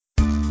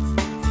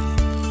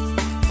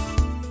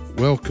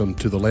Welcome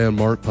to the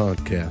Landmark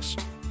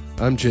Podcast.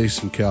 I'm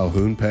Jason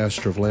Calhoun,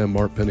 pastor of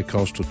Landmark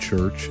Pentecostal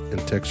Church in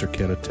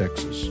Texarkana,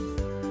 Texas.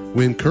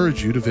 We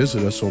encourage you to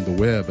visit us on the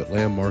web at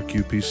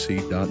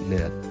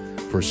landmarkupc.net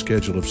for a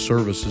schedule of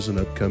services and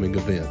upcoming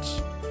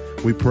events.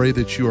 We pray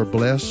that you are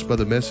blessed by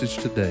the message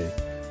today.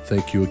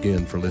 Thank you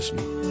again for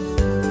listening.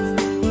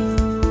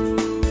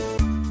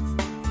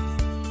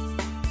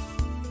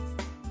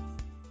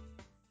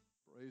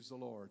 Praise the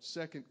Lord.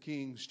 2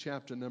 Kings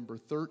chapter number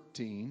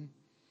 13.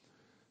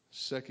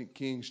 2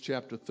 Kings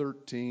chapter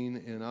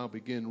 13, and I'll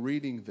begin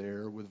reading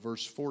there with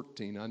verse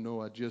 14. I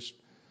know I just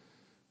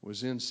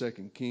was in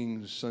 2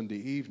 Kings Sunday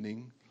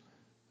evening,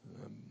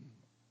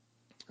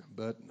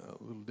 but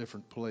a little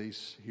different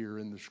place here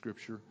in the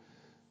Scripture.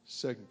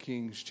 2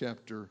 Kings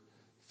chapter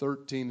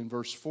 13 and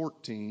verse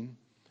 14.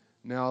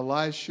 Now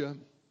Elisha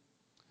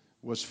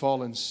was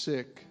fallen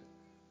sick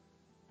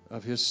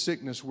of his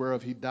sickness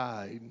whereof he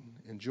died,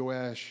 and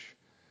Joash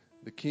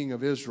the king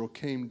of Israel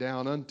came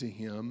down unto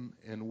him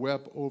and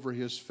wept over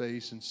his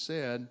face and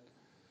said,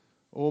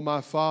 O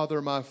my father,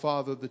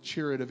 the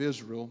chariot of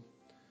Israel,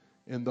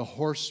 and the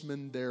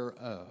horsemen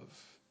thereof.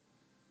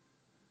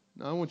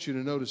 Now I want you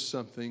to notice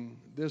something.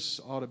 This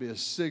ought to be a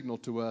signal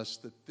to us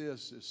that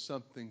this is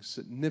something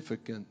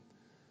significant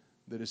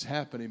that is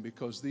happening,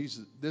 because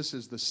this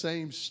is the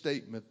same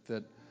statement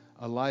that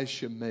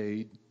Elisha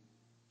made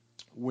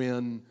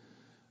when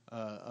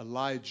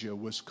Elijah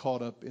was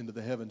caught up into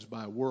the heavens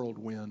by a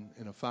whirlwind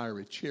in a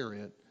fiery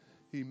chariot.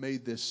 He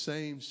made this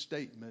same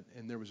statement,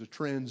 and there was a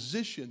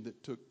transition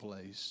that took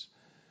place,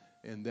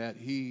 and that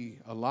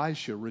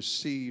Elisha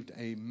received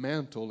a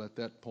mantle at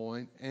that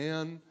point,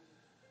 and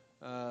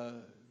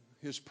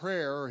his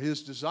prayer, or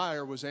his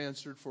desire, was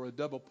answered, for a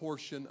double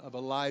portion of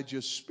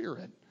Elijah's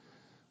spirit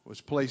was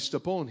placed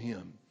upon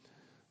him.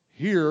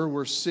 Here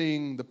we're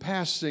seeing the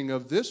passing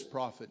of this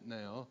prophet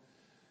now,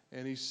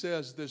 and he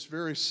says this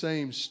very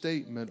same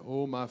statement,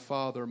 O my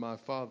father,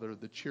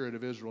 the chariot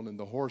of Israel, and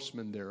the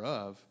horsemen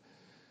thereof.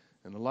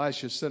 And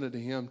Elisha said unto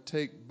him,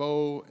 Take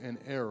bow and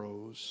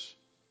arrows.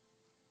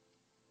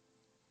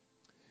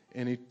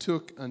 And he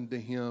took unto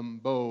him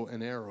bow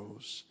and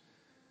arrows.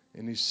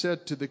 And he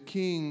said to the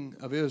king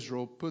of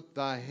Israel, Put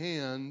thy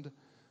hand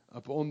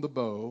upon the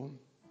bow.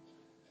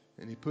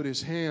 And he put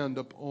his hand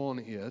upon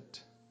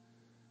it.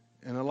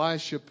 And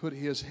Elisha put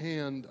his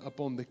hand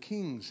upon the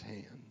king's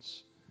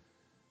hands.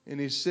 And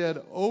he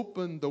said,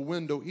 Open the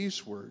window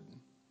eastward.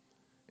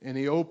 And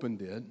he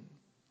opened it.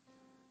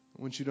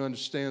 I want you to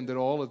understand that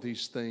all of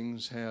these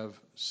things have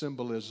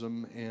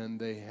symbolism, and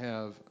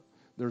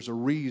there's a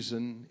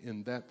reason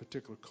in that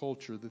particular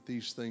culture that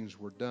these things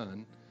were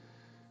done.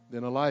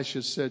 Then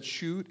Elisha said,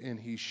 Shoot, and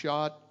he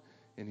shot,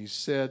 and he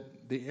said,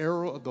 The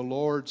arrow of the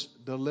Lord's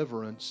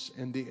deliverance,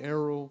 and the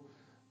arrow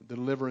of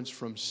deliverance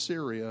from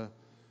Syria,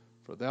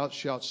 for thou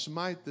shalt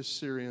smite the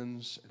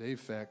Syrians at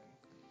Aphek,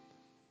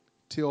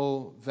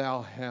 till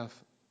thou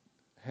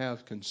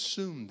have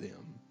consumed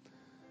them.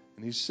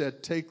 And he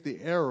said, Take the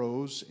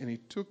arrows, and he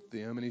took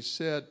them, and he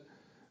said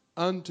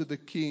unto the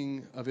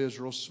king of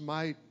Israel,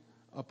 Smite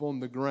upon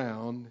the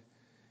ground,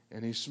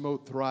 and he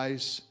smote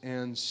thrice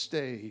and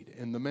stayed.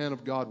 And the man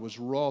of God was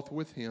wroth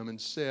with him, and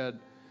said,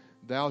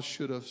 Thou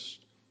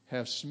shouldst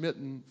have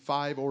smitten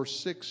 5 or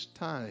 6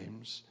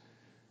 times.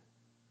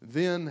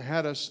 Then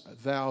hadst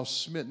thou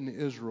smitten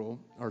Israel,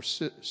 or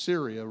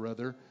Syria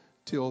rather,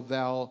 till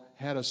thou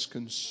hadst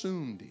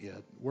consumed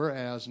it,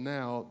 whereas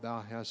now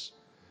thou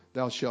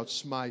shalt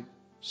smite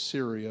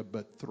Syria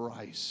but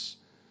thrice.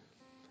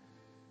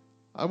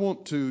 I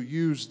want to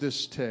use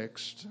this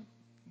text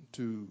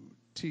to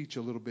teach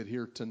a little bit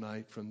here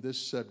tonight from this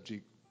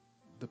subject,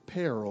 the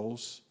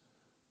perils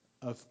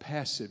of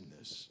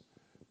passiveness.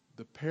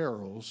 The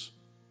perils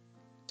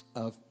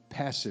of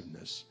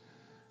passiveness.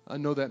 I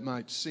know that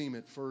might seem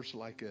at first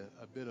like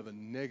a bit of a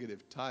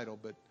negative title,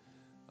 but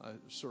I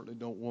certainly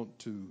don't want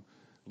to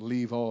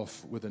leave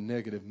off with a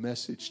negative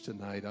message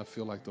tonight. I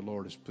feel like the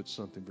Lord has put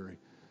something very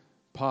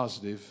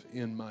positive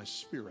in my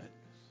spirit.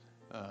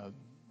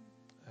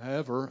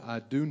 However, I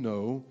do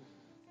know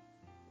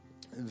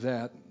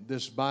that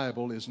this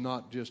Bible is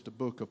not just a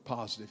book of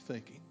positive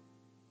thinking.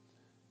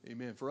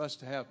 Amen. For us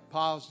to have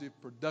positive,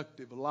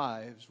 productive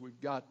lives,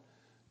 we've got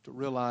to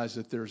realize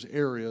that there's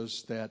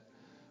areas that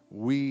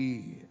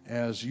we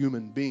as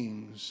human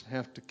beings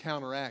have to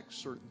counteract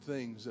certain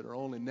things that are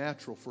only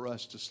natural for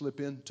us to slip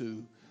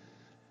into,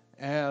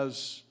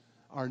 as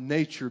our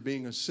nature,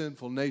 being a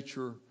sinful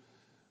nature,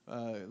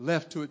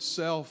 left to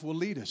itself, will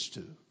lead us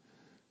to.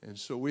 And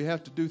so we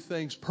have to do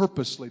things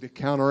purposely to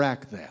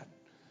counteract that.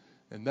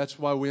 And that's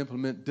why we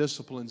implement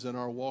disciplines in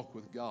our walk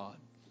with God.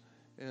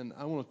 And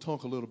I want to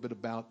talk a little bit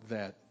about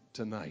that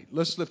tonight.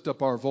 Let's lift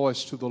up our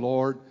voice to the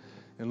Lord,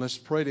 and let's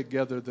pray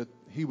together that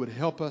He would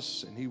help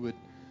us and He would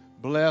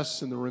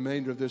bless in the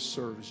remainder of this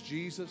service.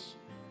 Jesus,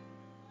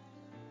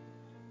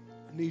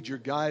 I need your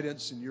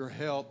guidance and your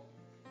help,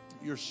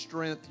 your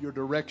strength, your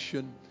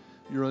direction,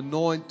 your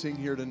anointing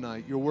here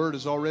tonight. Your word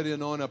is already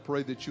anointed. I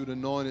pray that you would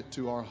anoint it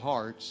to our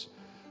hearts.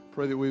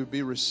 Pray that we would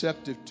be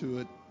receptive to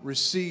it,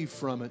 receive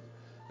from it,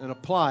 and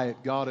apply it,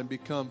 God, and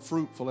become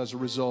fruitful as a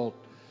result.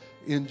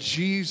 In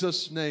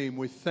Jesus' name,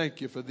 we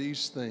thank you for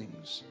these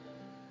things.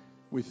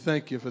 We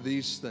thank you for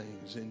these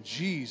things. In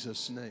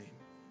Jesus' name.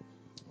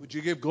 Would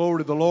you give glory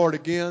to the Lord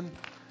again?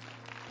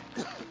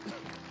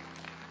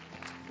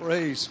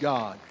 Praise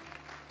God.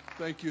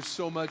 Thank you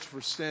so much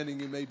for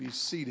standing. You may be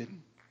seated.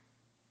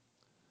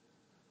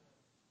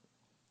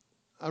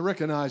 I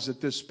recognize that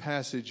this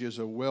passage is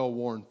a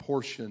well-worn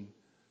portion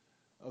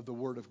of the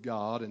Word of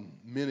God, and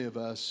many of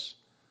us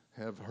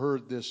have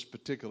heard this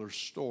particular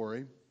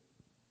story.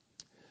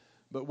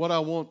 But what I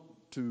want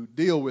to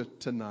deal with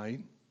tonight,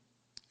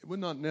 it would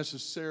not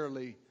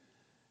necessarily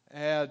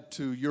add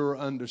to your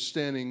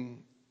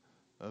understanding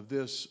of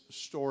this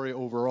story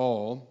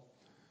overall,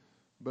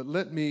 but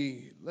let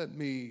me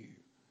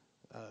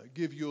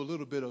give you a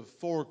little bit of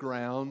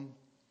foreground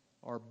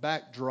or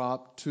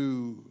backdrop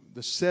to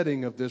the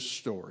setting of this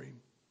story.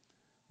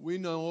 We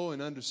know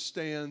and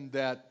understand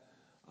that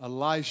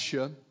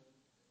Elisha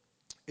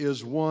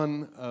is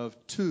one of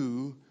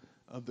two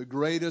of the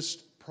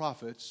greatest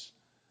prophets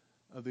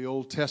of the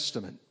Old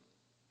Testament.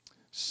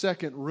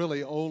 Second,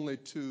 really, only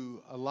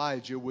to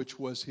Elijah, which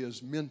was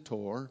his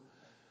mentor,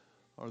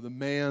 or the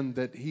man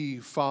that he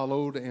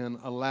followed and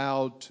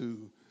allowed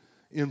to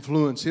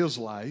influence his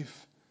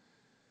life.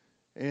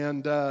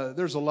 And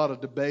there's a lot of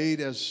debate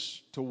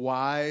as to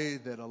why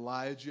that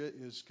Elijah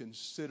is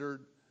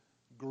considered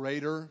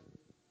greater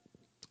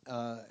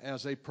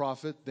as a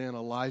prophet than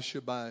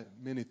Elisha by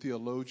many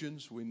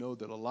theologians. We know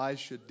that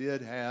Elisha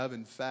did have,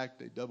 in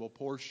fact, a double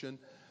portion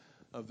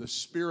of the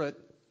spirit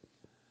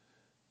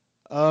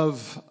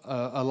of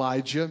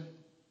Elijah.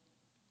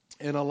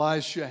 And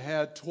Elisha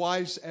had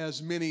twice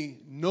as many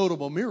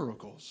notable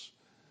miracles,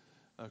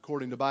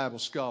 according to Bible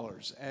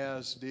scholars,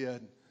 as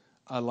did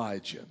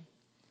Elijah.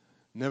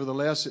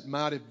 Nevertheless, it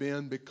might have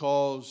been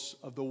because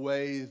of the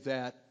way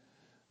that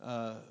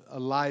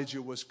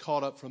Elijah was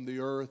caught up from the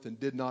earth and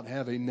did not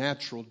have a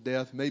natural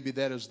death. Maybe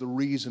that is the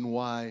reason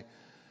why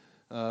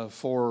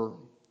for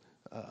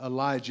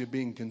Elijah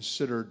being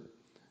considered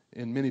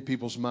in many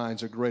people's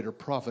minds a greater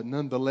prophet.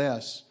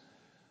 Nonetheless,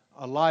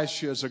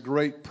 Elisha is a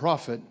great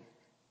prophet,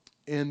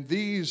 and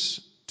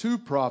these two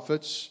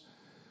prophets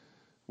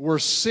were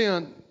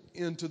sent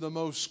into the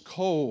most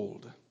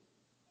cold,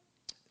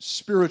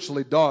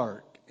 spiritually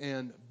dark,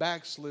 and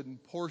backslidden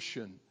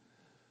portion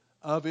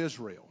of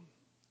Israel.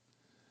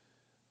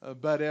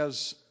 But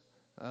as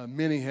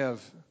many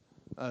have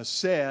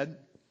said,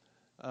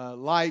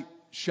 light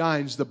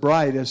shines the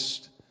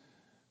brightest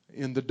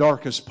in the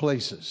darkest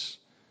places.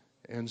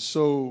 And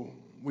so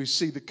we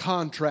see the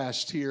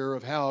contrast here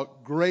of how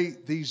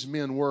great these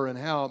men were and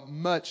how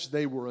much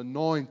they were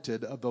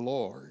anointed of the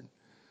Lord.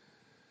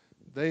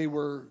 They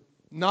were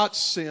not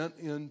sent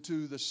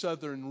into the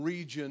southern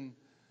region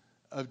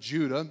of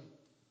Judah,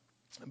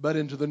 but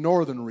into the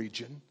northern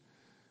region,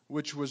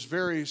 which was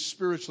very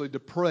spiritually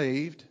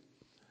depraved,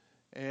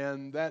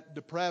 and that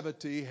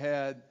depravity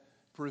had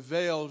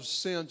prevailed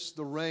since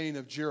the reign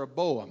of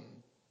Jeroboam,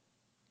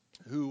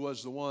 who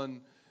was the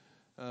one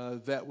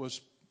that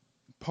was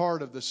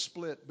part of the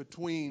split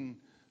between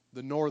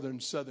the northern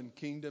southern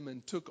kingdom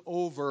and took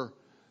over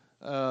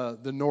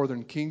the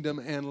northern kingdom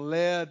and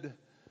led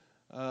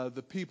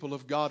the people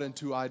of God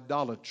into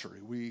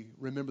idolatry. We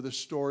remember the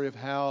story of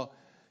how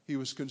he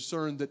was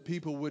concerned that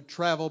people would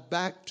travel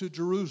back to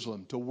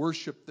Jerusalem to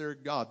worship their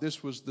God.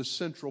 This was the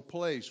central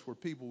place where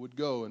people would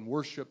go and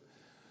worship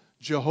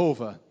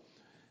Jehovah.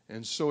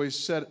 And so he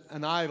set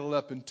an idol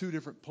up in two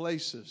different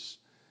places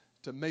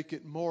to make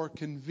it more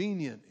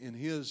convenient in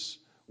his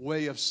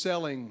way of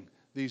selling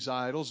these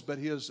idols. But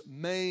his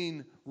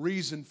main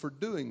reason for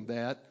doing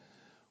that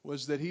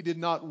was that he did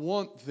not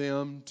want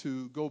them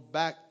to go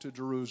back to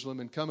Jerusalem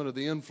and come under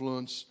the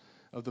influence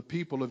of the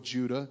people of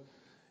Judah.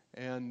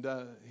 And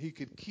he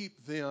could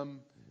keep them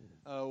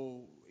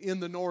in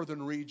the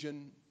northern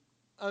region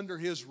under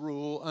his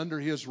rule, under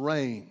his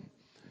reign.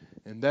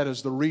 And that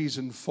is the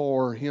reason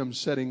for him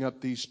setting up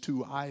these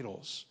two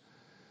idols.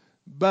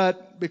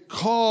 But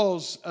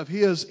because of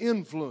his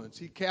influence,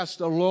 he cast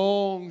a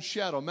long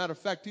shadow. Matter of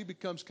fact, he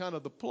becomes kind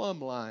of the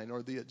plumb line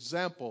or the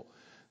example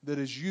that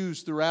is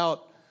used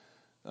throughout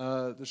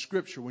the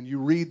Scripture. When you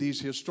read these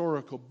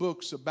historical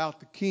books about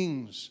the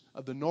kings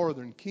of the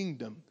northern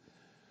kingdom,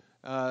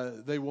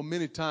 they will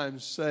many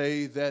times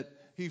say that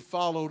he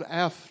followed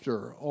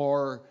after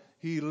or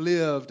he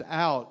lived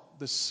out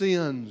the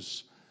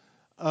sins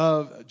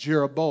of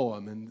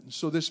Jeroboam. And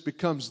so this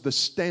becomes the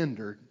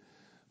standard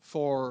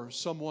for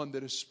someone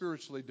that is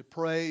spiritually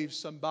depraved,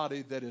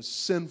 somebody that is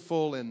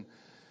sinful and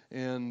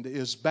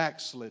is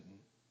backslidden.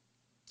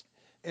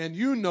 And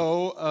you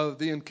know of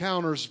the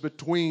encounters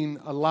between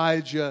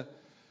Elijah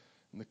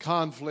and the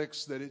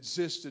conflicts that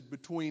existed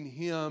between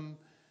him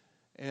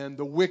and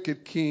the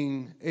wicked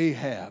king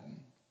Ahab,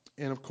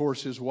 and of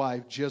course his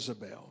wife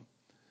Jezebel.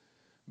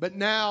 But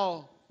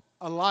now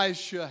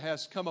Elisha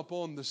has come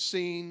upon the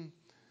scene,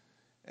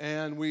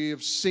 and we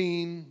have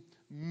seen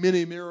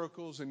many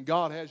miracles, and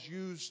God has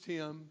used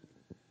him.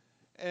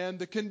 And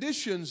the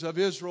conditions of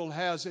Israel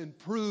has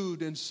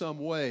improved in some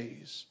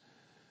ways,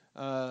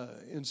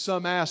 in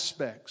some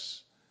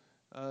aspects.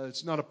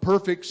 It's not a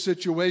perfect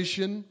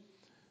situation,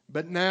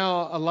 but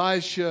now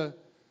Elisha,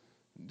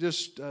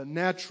 just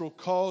natural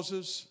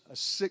causes, a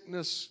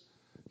sickness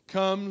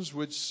comes,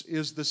 which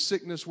is the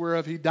sickness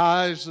whereof he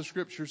dies, the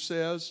scripture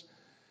says.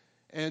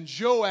 And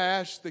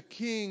Joash, the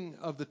king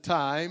of the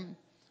time,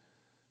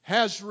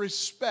 has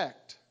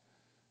respect.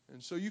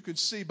 And so you can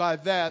see by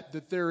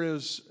that there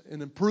is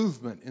an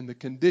improvement in the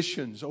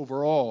conditions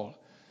overall,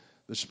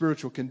 the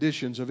spiritual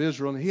conditions of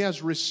Israel. And he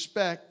has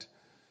respect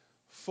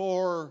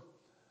for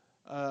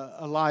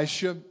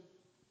Elisha,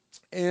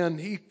 and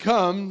he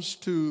comes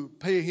to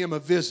pay him a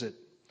visit.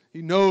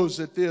 He knows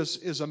that this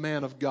is a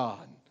man of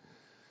God.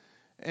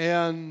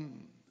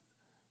 And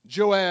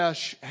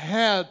Joash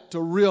had to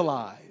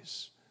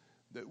realize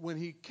that when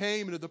he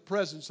came into the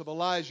presence of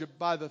Elijah,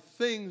 by the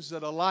things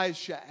that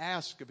Elisha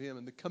asked of him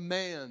and the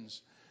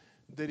commands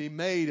that he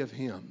made of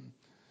him,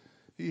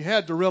 he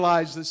had to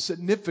realize the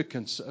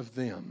significance of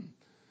them.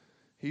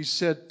 He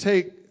said,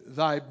 "Take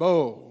thy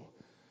bow,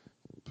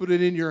 put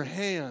it in your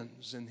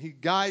hands," and he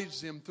guides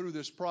him through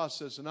this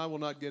process, and I will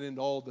not get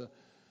into all the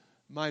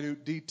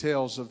minute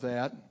details of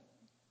that.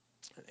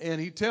 And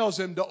he tells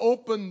him to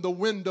open the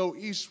window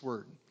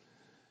eastward.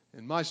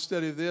 In my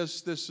study of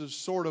this is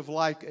sort of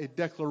like a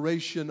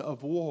declaration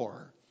of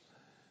war.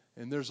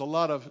 And there's a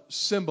lot of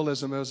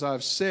symbolism, as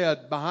I've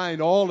said,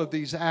 behind all of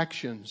these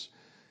actions.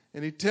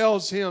 And he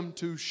tells him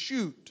to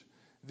shoot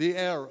the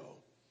arrow.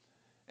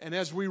 And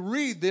as we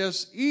read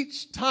this,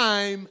 each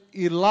time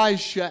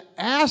Elisha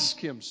asks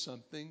him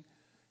something,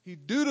 he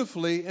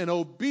dutifully and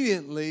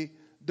obediently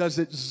does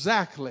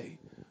exactly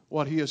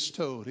what he is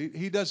told.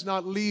 He does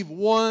not leave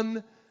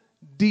one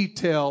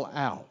detail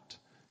out.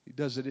 He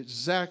does it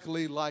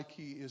exactly like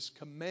he is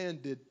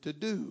commanded to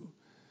do.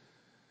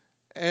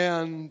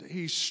 And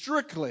he's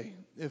strictly,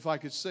 if I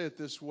could say it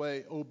this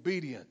way,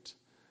 obedient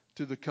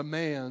to the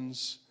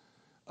commands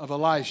of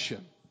Elisha.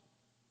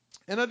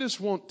 And I just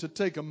want to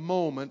take a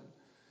moment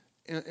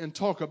and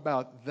talk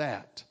about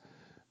that.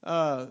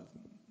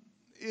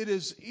 It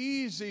is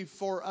easy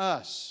for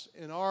us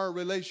in our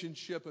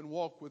relationship and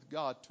walk with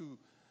God to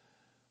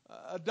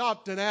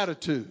adopt an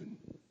attitude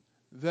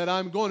that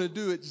I'm going to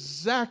do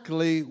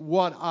exactly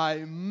what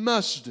I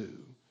must do,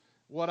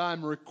 what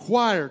I'm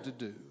required to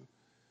do,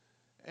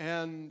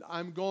 and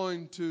I'm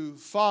going to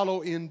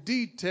follow in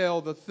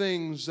detail the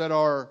things that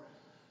are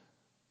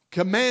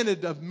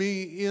commanded of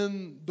me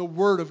in the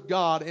Word of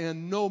God,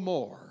 and no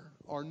more,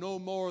 or no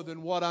more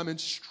than what I'm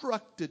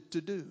instructed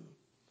to do.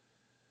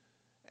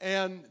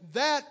 And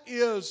that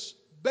is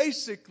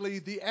basically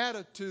the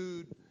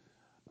attitude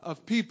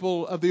of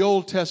people of the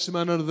Old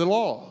Testament under the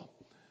law.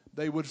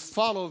 They would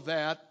follow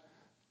that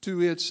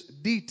to its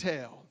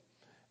detail.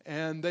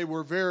 And they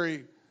were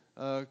very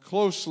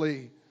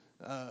closely,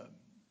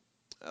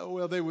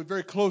 they would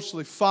very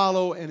closely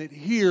follow and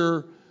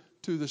adhere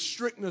to the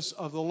strictness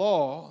of the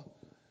law.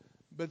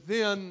 But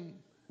then,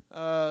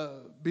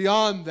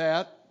 beyond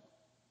that,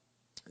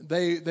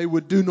 they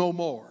would do no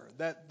more.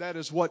 That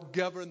is what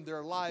governed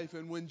their life.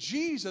 And when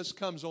Jesus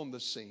comes on the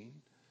scene,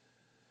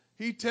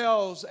 he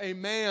tells a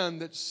man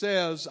that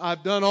says,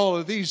 "I've done all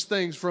of these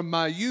things from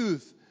my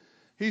youth."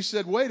 He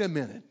said, "Wait a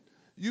minute.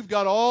 You've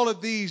got all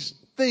of these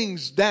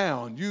things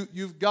down.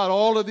 You've got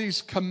all of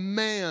these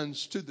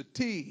commands to the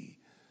T."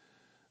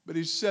 But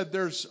he said,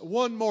 "There's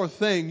one more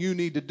thing you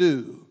need to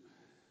do."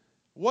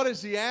 What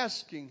is he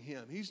asking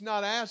him? He's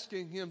not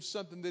asking him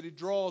something that he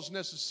draws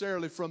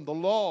necessarily from the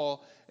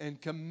law and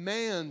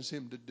commands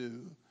him to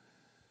do.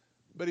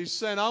 But he's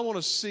saying, "I want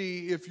to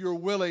see if you're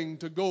willing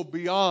to go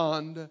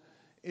beyond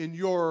in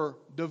your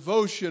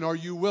devotion. Are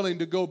you willing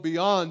to go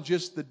beyond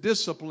just the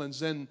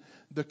disciplines and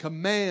the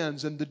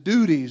commands and the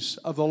duties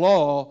of the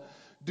law?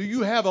 Do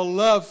you have a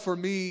love for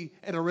me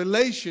and a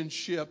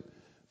relationship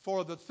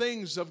for the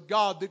things of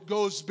God that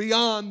goes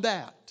beyond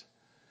that?"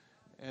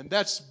 And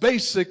that's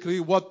basically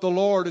what the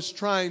Lord is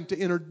trying to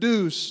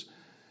introduce,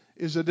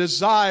 is a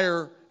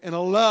desire and a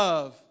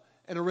love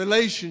and a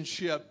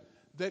relationship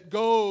that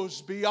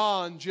goes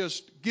beyond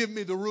just give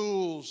me the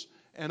rules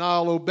and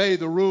I'll obey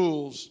the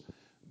rules,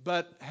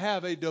 but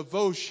have a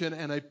devotion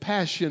and a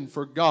passion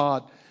for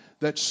God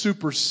that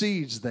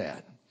supersedes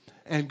that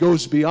and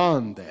goes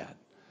beyond that.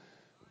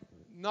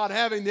 Not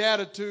having the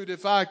attitude,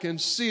 if I can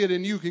see it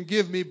and you can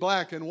give me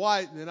black and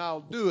white, then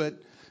I'll do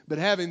it. But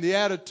having the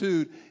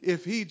attitude,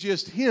 if he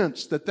just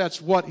hints that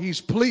that's what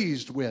he's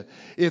pleased with,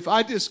 if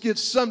I just get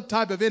some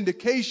type of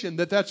indication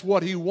that that's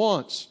what he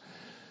wants,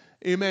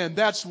 amen,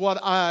 that's what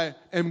I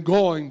am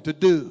going to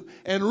do.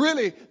 And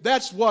really,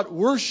 that's what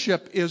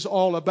worship is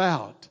all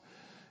about.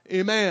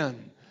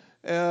 Amen.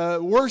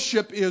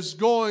 Worship is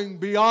going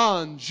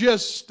beyond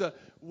just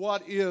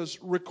what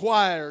is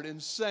required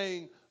and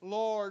saying,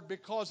 "Lord,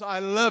 because I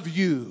love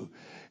you,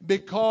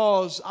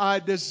 because I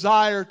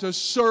desire to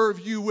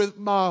serve you with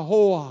my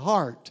whole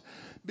heart,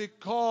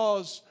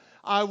 because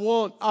I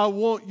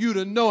want you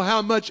to know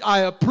how much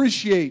I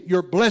appreciate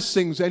your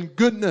blessings and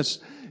goodness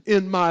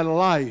in my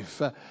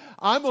life.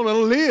 I'm going to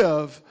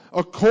live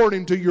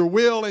according to your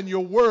will and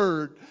your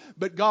word.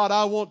 But God,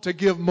 I want to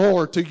give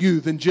more to you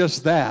than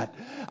just that.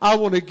 I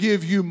want to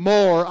give you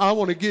more. I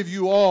want to give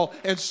you all.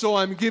 And so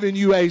I'm giving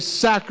you a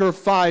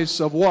sacrifice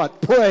of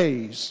what?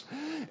 Praise.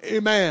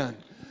 Amen.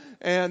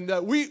 And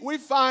we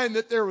find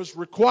that there was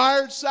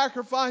required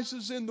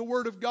sacrifices in the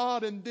Word of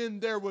God, and then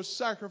there was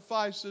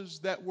sacrifices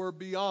that were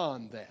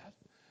beyond that.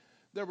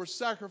 There were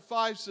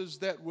sacrifices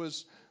that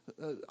was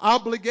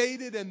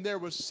obligated, and there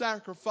was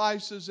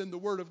sacrifices in the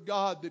Word of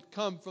God that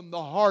come from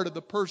the heart of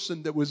the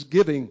person that was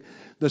giving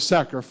the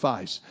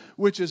sacrifice,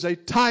 which is a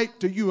type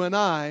to you and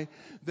I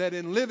that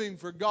in living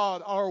for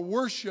God, our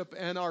worship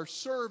and our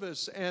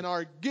service and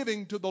our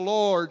giving to the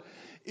Lord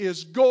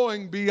is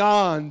going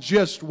beyond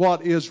just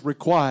what is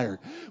required.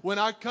 When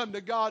I come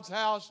to God's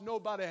house,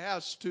 nobody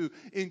has to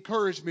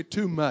encourage me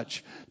too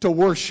much to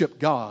worship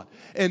God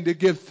and to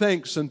give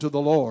thanks unto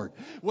the Lord.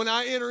 When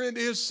I enter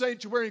into His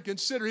sanctuary and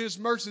consider His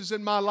mercies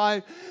in my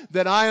life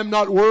that I am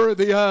not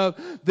worthy of,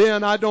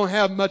 then I don't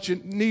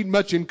need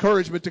much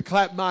encouragement to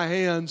clap my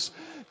hands,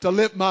 to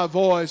lift my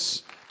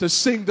voice, to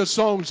sing the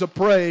songs of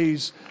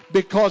praise.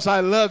 Because I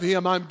love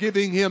Him, I'm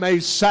giving Him a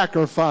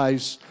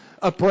sacrifice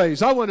of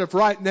praise. I wonder if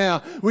right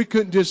now we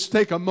couldn't just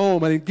take a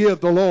moment and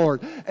give the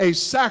Lord a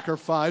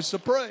sacrifice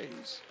of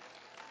praise.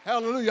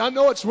 Hallelujah. I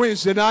know it's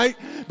Wednesday night,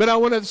 but I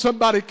wonder if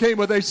somebody came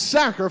with a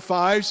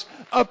sacrifice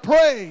of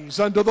praise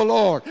unto the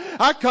Lord.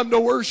 I come to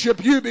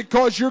worship you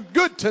because you're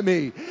good to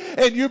me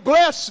and you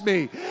bless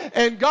me.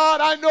 And God,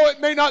 I know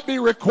it may not be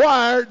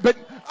required, but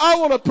I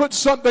want to put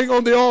something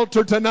on the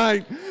altar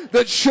tonight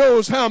that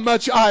shows how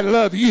much I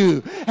love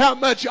you, how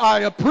much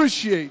I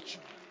appreciate you.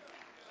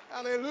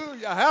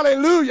 Hallelujah,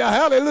 hallelujah,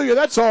 hallelujah.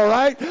 That's all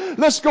right.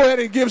 Let's go ahead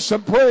and give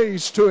some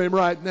praise to Him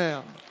right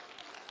now.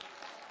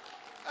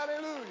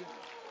 Hallelujah.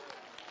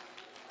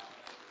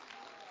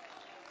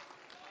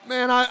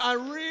 Man,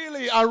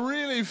 I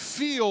really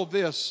feel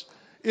this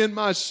in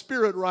my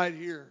spirit right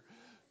here.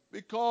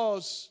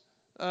 Because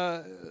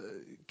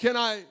can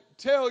I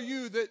tell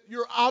you that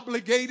you're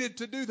obligated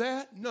to do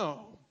that?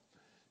 No.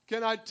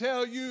 Can I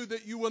tell you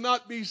that you will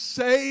not be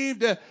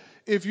saved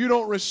if you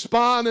don't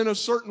respond in a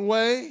certain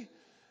way?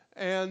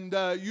 And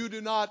you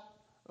do not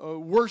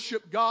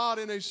worship God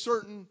in a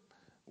certain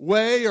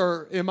way?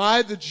 Or am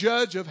I the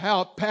judge of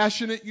how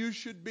passionate you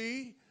should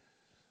be?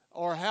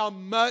 Or how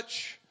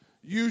much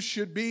you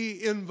should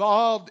be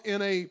involved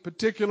in a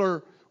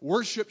particular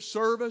worship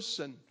service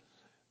and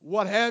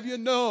what have you?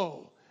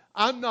 No.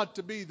 I'm not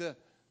to be the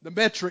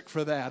metric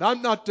for that.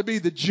 I'm not to be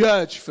the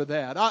judge for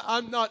that.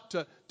 I'm not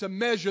to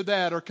measure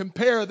that or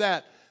compare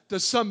that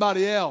to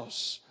somebody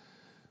else.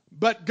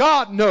 But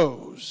God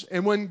knows.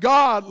 And when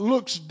God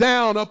looks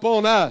down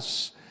upon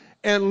us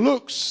and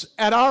looks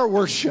at our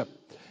worship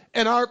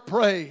and our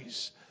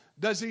praise,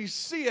 does He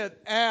see it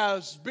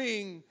as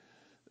being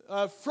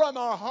from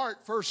our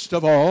heart, first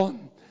of all?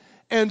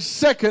 And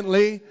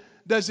secondly,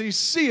 does He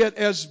see it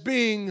as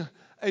being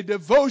a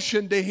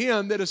devotion to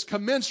Him that is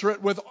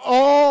commensurate with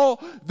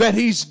all that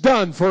He's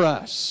done for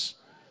us?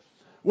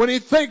 When He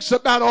thinks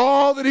about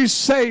all that He's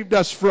saved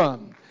us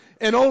from,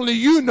 and only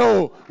you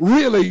know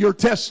really your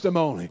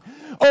testimony.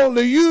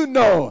 Only you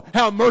know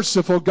how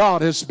merciful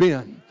God has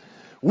been.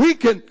 We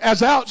can,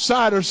 as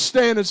outsiders,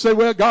 stand and say,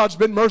 well, God's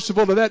been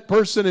merciful to that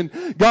person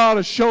and God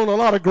has shown a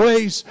lot of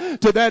grace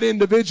to that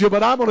individual.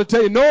 But I'm going to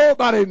tell you,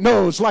 nobody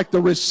knows like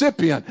the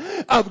recipient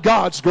of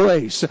God's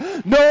grace.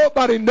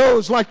 Nobody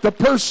knows like the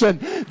person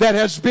that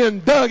has been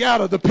dug out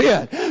of the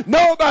pit.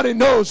 Nobody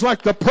knows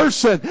like the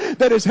person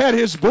that has had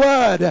his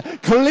blood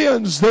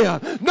cleanse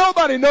them.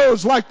 Nobody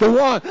knows like the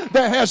one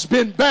that has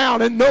been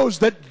bound and knows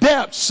the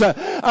depths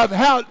of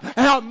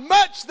how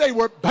much they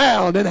were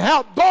bound and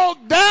how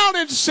bogged down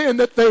in sin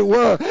that they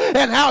were,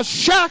 and how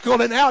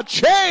shackled and how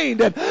chained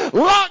and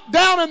locked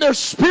down in their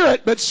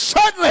spirit. But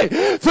suddenly,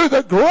 through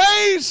the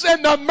grace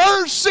and the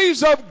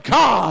mercies of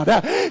God,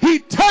 He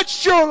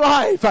touched your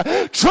life,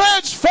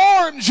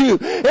 transformed you,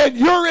 and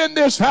you're in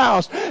this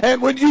house.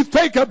 And when you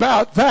think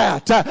about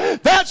that,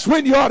 that's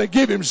when you ought to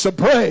give Him some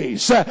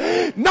praise.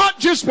 Not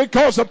just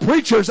because a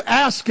preacher's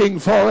asking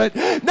for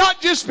it, not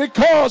just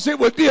because it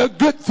would be a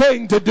good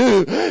thing to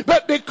do,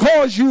 but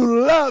because you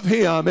love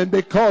Him and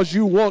because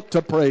you want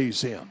to praise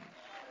Him.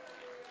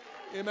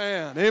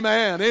 Amen,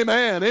 amen,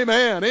 amen,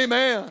 amen,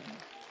 amen.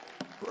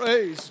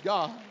 Praise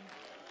God.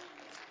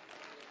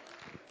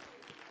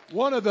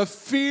 One of the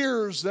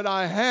fears that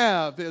I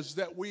have is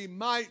that we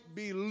might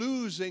be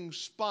losing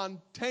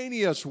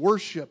spontaneous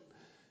worship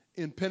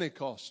in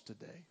Pentecost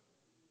today.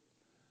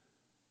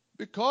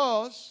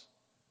 Because,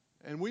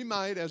 and we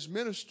might as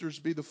ministers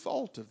be the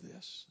fault of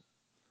this,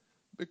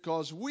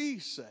 because we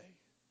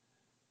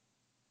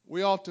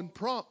often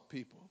prompt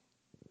people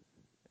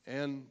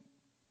and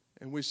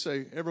we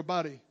say,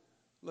 everybody,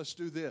 let's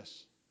do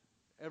this.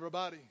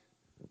 Everybody,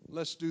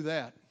 let's do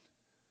that.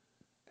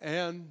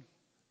 And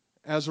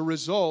as a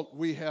result,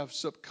 we have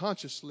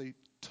subconsciously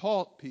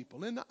taught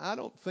people. And I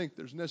don't think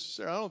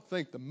I don't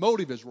think the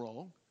motive is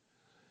wrong.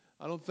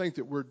 I don't think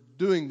that we're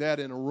doing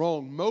that in a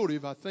wrong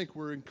motive. I think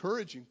we're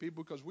encouraging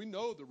people because we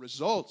know the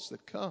results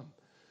that come.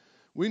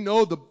 We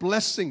know the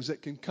blessings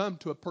that can come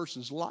to a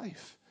person's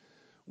life.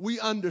 We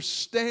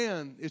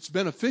understand it's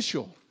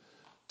beneficial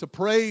to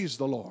praise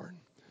the Lord.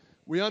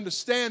 We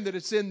understand that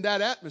it's in that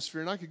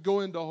atmosphere. And I could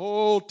go into a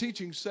whole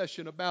teaching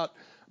session about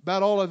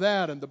all of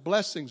that and the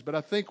blessings. But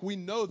I think we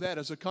know that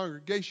as a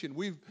congregation.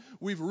 We've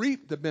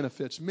reaped the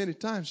benefits many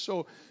times.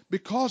 So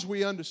because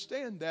we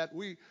understand that,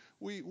 we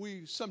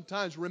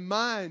sometimes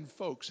remind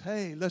folks,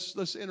 hey,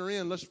 let's enter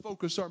in. Let's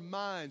focus our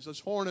minds. Let's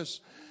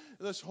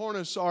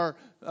harness our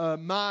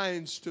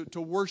minds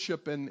to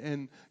worship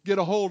and get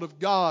a hold of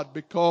God,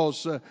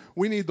 because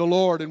we need the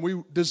Lord and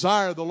we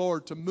desire the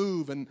Lord to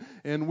move.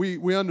 And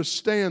we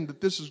understand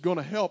that this is going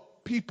to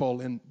help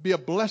people and be a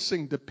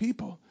blessing to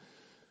people.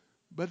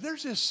 But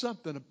there's just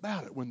something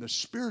about it when the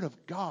Spirit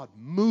of God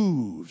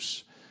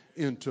moves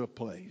into a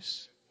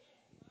place.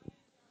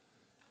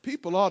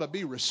 People ought to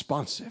be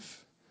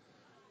responsive.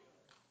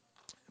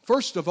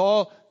 First of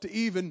all, to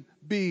even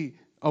be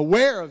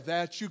aware of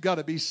that, you've got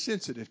to be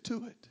sensitive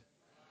to it.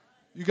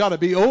 You've got to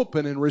be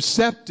open and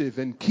receptive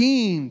and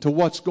keen to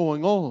what's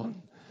going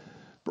on.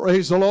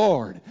 Praise the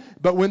Lord.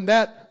 But when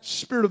that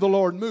Spirit of the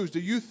Lord moves,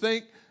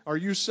 are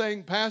you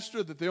saying,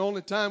 Pastor, that the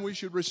only time we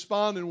should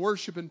respond in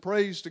worship and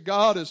praise to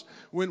God is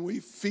when we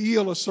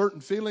feel a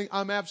certain feeling?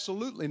 I'm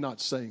absolutely not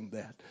saying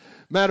that.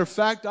 Matter of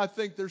fact, I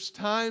think there's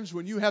times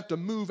when you have to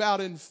move out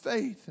in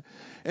faith.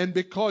 And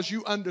because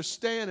you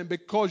understand and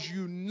because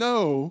you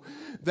know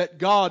that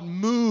God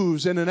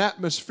moves in an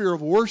atmosphere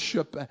of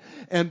worship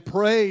and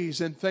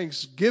praise and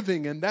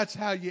thanksgiving, and that's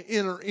how you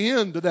enter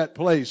into that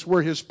place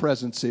where His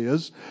presence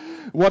is.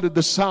 What did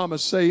the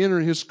psalmist say?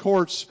 Enter His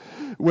courts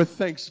with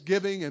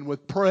thanksgiving and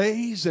with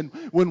praise. And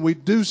when we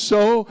do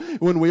so,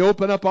 when we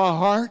open up our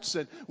hearts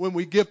and when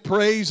we give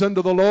praise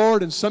unto the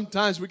Lord, and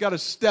sometimes we got to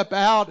step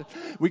out,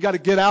 we got to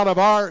get out of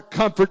our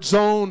comfort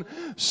zone,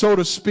 so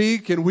to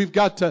speak, and we've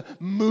got to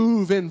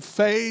move in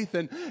faith.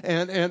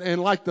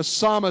 And like the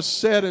psalmist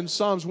said in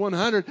Psalms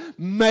 100,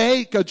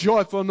 make a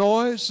joyful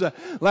noise.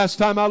 Last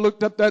time I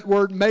looked up that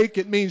word make,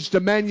 it means to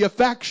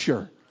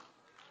manufacture.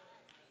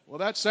 Well,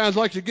 that sounds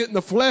like you're getting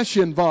the flesh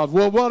involved.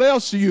 Well, what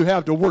else do you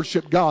have to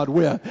worship God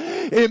with?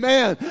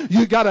 Amen.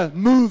 You got to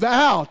move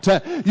out.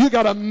 You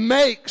got to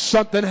make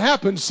something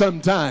happen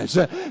sometimes.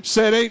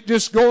 Say it ain't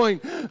just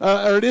going,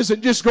 or it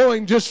isn't just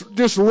going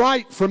just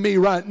right for me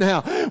right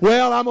now.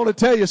 Well, I'm going to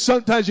tell you,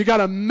 sometimes you got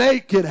to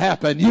make it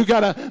happen. You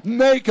got to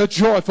make a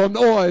joyful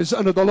noise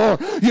unto the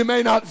Lord. You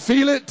may not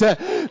feel it,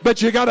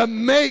 but you got to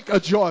make a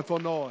joyful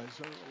noise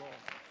unto the Lord.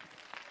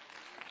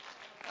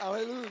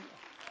 Hallelujah.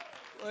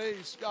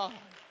 Praise God.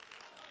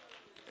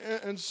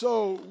 And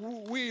so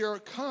we're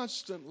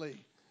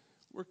constantly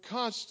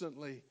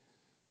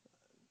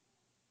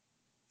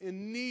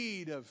in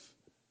need of,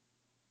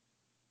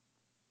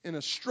 in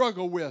a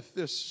struggle with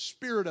this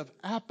spirit of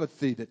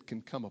apathy that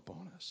can come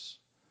upon us.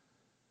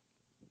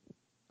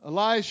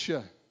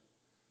 Elisha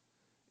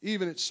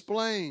even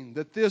explained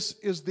that this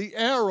is the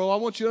arrow. I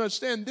want you to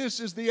understand, this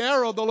is the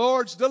arrow of the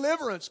Lord's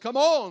deliverance. Come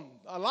on,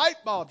 a light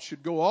bulb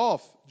should go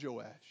off,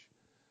 Joash.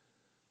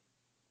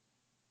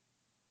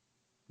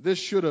 This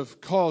should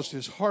have caused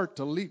his heart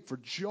to leap for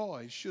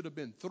joy. He should have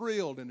been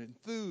thrilled and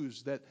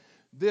enthused that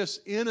this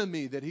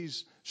enemy that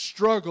he's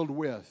struggled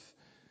with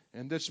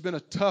and that's been a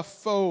tough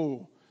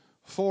foe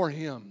for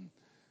him,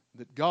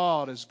 that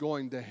God is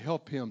going to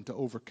help him to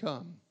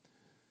overcome.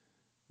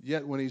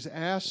 Yet when he's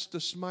asked to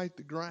smite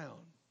the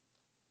ground,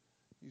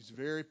 he's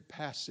very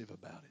passive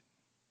about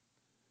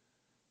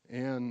it.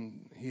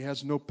 And he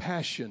has no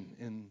passion,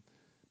 and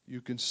you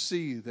can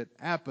see that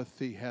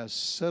apathy has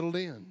settled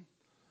in.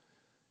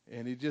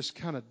 And he just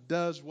kind of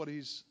does what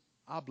he's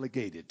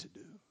obligated to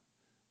do.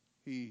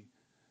 He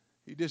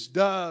just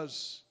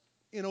does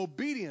in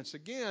obedience.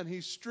 Again,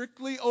 he's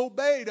strictly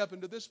obeyed up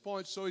until this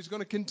point, so he's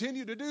going to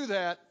continue to do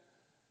that.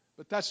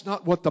 But that's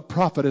not what the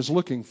prophet is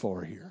looking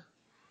for here.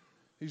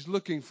 He's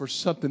looking for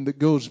something that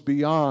goes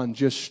beyond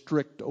just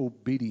strict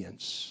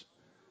obedience.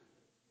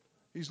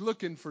 He's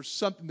looking for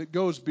something that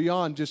goes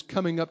beyond just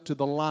coming up to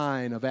the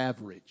line of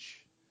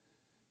average.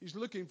 He's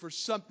looking for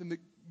something that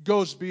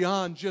goes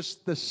beyond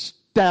just the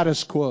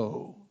status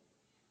quo.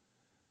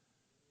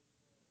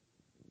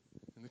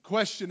 And the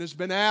question has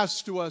been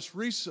asked to us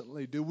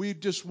recently, do we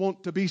just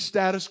want to be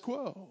status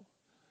quo?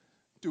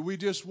 Do we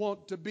just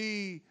want to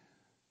be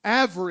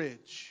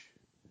average?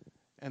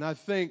 And I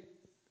think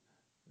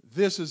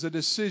this is a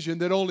decision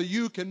that only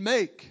you can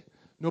make.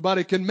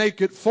 Nobody can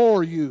make it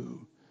for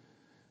you.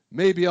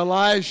 Maybe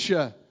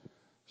Elisha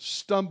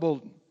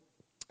stumbled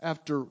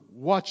after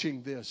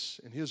watching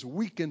this in his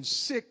weak and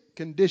sick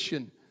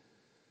condition.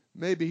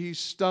 Maybe he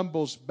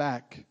stumbles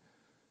back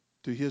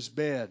to his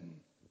bed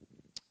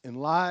and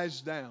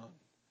lies down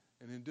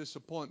and in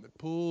disappointment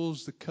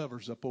pulls the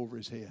covers up over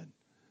his head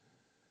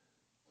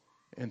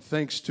and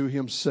thinks to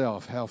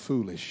himself, how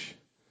foolish.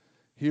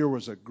 Here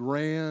was a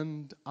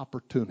grand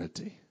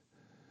opportunity,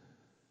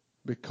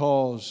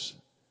 because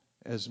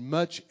as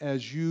much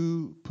as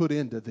you put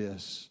into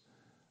this,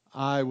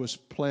 I was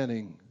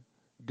planning,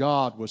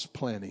 God was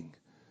planning.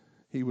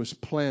 He was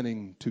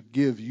planning to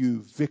give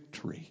you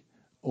victory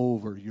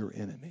over your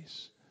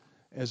enemies.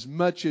 As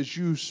much as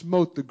you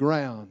smote the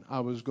ground, I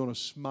was going to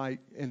smite.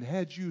 And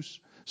had you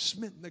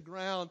smitten the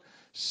ground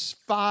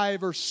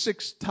 5 or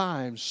 6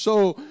 times,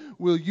 so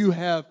will you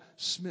have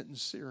smitten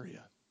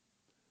Syria.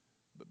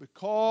 But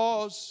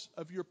because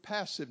of your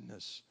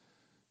passiveness,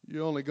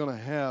 you're only going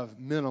to have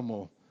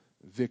minimal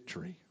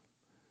victory.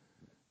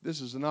 This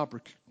is an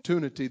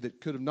opportunity that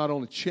could have not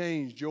only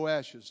changed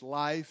Joash's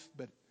life,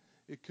 but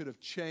it could have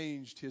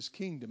changed his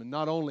kingdom. And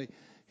not only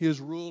his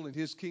rule and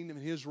his kingdom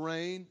and his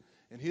reign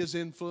and his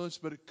influence,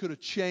 but it could have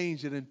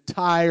changed an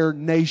entire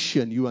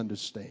nation, you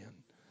understand.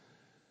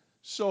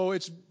 So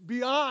it's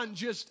beyond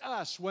just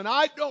us. When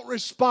I don't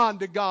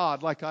respond to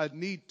God like I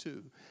need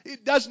to,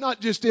 it does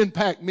not just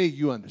impact me,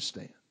 you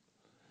understand.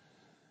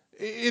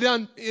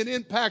 It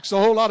impacts a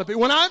whole lot of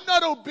people. When I'm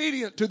not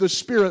obedient to the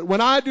Spirit,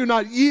 when I do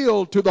not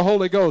yield to the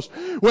Holy Ghost,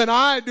 when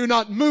I do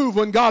not move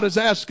when God is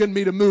asking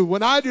me to move,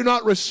 when I do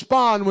not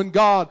respond when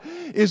God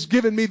is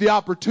giving me the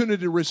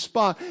opportunity to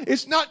respond,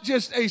 it's not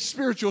just a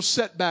spiritual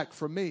setback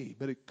for me,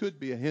 but it could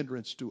be a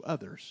hindrance to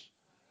others.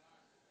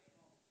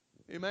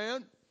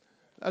 Amen?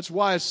 That's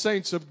why as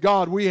saints of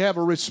God, we have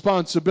a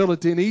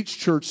responsibility in each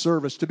church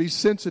service to be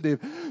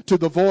sensitive to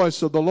the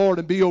voice of the Lord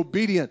and be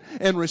obedient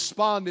and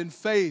respond in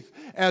faith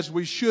as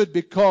we should,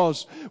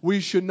 because we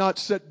should not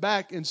sit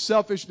back in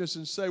selfishness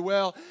and say,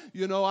 well,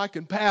 you know, I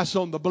can pass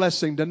on the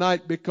blessing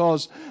tonight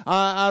because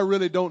I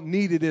really don't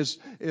need it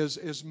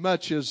as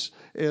much as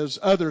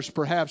others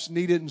perhaps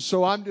need it, and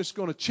so I'm just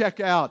going to check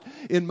out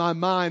in my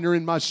mind or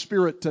in my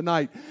spirit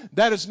tonight.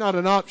 That is not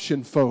an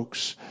option,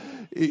 folks.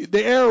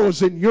 The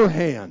arrow's in your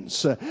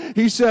hands.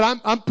 He said,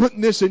 I'm putting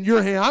this in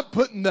your hand.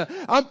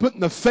 I'm putting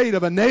the fate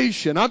of a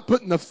nation. I'm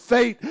putting the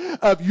fate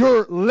of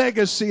your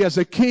legacy as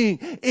a king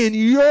in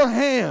your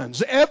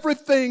hands.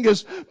 Everything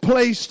is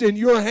placed in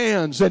your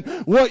hands. And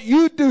what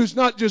you do is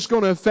not just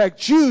going to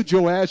affect you,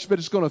 Joash, but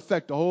it's going to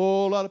affect a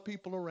whole lot of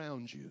people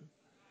around you.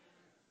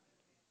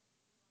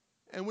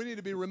 And we need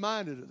to be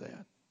reminded of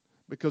that,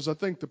 because I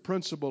think the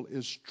principle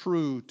is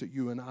true to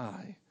you and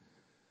I.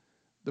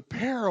 The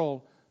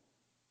peril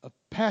of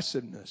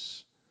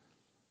passiveness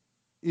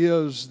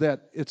is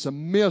that it's a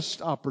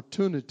missed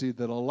opportunity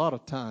that a lot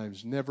of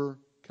times never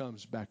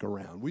comes back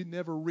around. We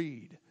never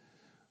read.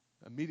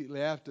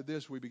 Immediately after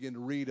this, we begin to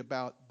read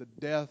about the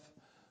death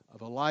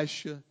of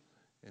Elisha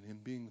and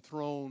him being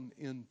thrown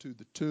into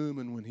the tomb,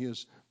 and when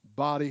his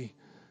body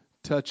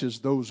touches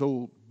those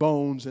old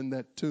bones in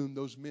that tomb,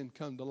 those men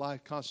come to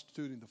life,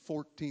 constituting the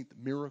 14th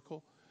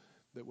miracle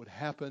that would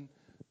happen,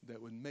 that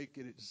would make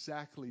it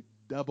exactly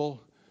double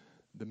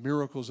the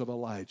miracles of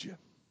Elijah.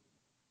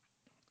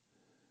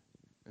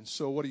 And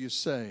so what are you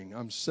saying?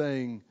 I'm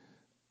saying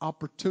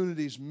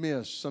opportunities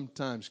missed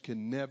sometimes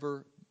can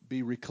never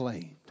be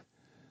reclaimed.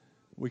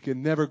 We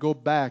can never go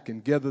back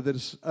and gather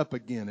this up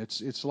again.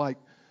 It's like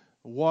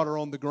water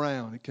on the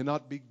ground. It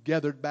cannot be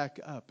gathered back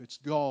up. It's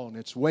gone.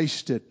 It's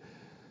wasted.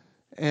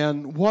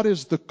 And what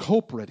is the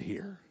culprit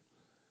here?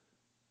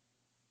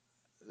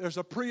 There's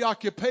a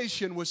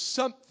preoccupation with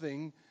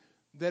something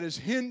that is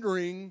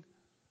hindering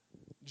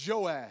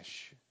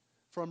Joash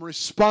from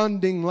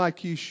responding like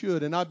he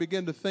should. And I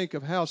begin to think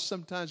of how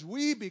sometimes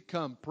we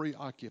become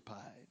preoccupied.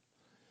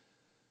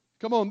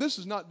 Come on, this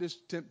is not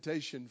just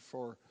temptation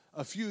for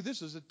a few.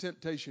 This is a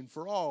temptation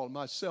for all,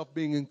 myself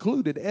being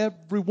included.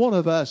 Every one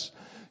of us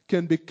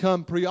can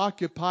become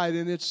preoccupied,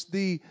 and it's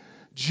the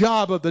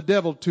job of the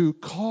devil to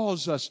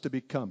cause us to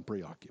become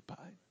preoccupied.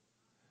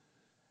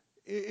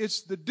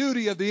 It's the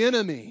duty of the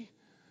enemy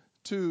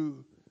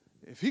to,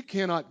 if he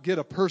cannot get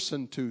a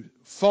person to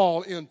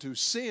fall into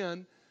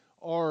sin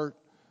or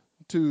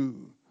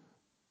to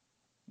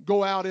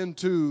go out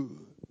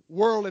into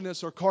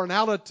worldliness or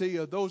carnality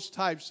or those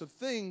types of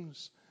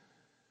things,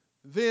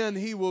 then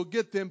he will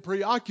get them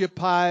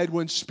preoccupied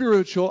when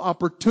spiritual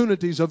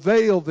opportunities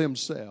avail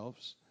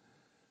themselves.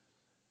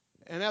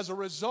 And as a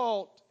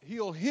result,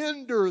 he'll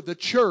hinder the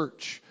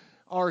church,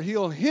 or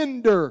he'll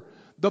hinder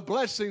the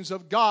blessings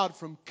of God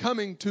from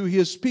coming to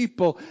his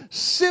people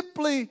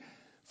simply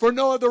for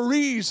no other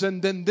reason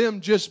than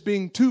them just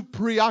being too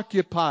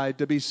preoccupied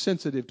to be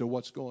sensitive to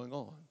what's going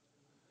on.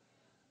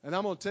 And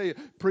I'm going to tell you,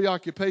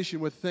 preoccupation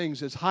with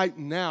things is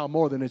heightened now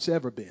more than it's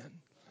ever been.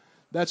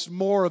 That's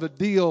more of a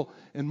deal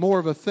and more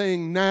of a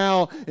thing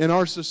now in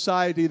our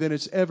society than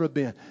it's ever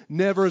been.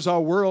 Never has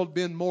our world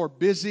been more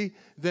busy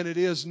than it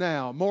is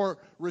now. More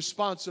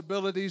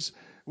responsibilities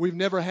we've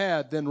never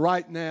had than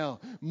right now.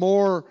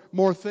 More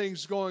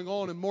things going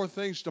on and more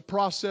things to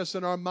process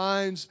in our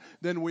minds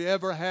than we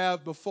ever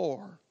have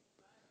before.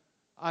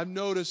 I've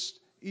noticed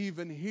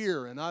even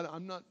here, and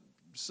I'm not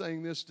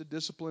saying this to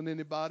discipline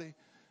anybody,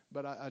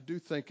 but I do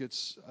think it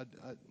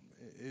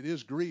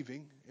is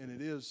grieving, and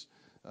it is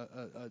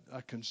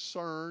a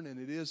concern, and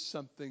it is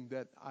something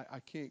that I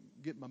can't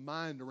get my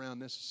mind around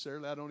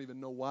necessarily. I don't even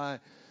know why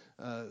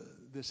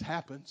this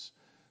happens.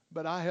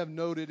 But I have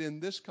noted in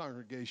this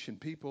congregation,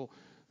 people,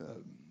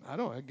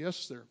 I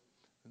guess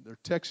They're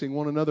texting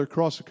one another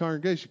across the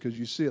congregation because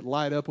you see it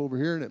light up over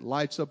here and it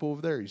lights up over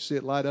there. You see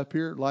it light up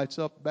here, it lights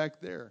up back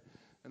there.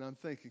 And I'm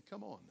thinking,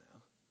 come on now.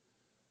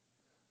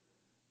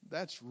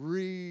 That's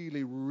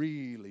really,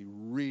 really,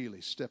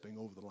 really stepping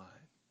over the line.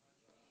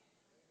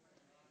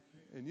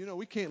 And you know,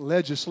 we can't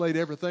legislate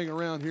everything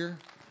around here.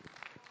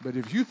 But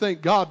if you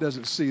think God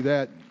doesn't see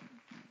that,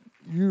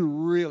 you're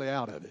really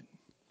out of it.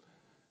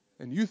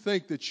 And you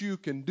think that you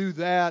can do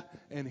that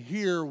and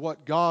hear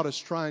what God is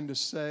trying to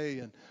say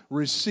and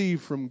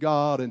receive from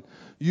God, and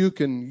you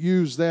can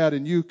use that,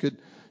 and you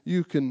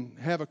can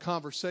have a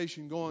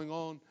conversation going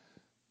on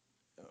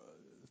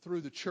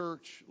through the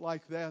church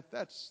like that.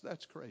 That's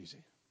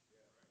crazy.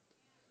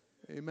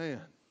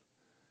 Amen.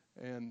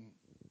 And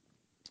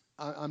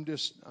I'm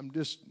just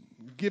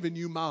giving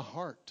you my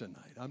heart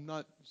tonight. I'm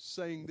not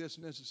saying this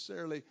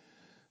necessarily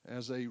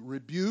as a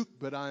rebuke,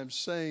 but I'm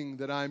saying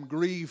that I'm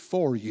grieved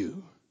for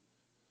you.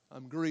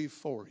 I'm grieved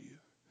for you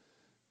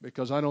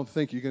because I don't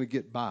think you're going to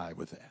get by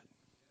with that.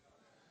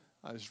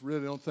 I just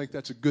really don't think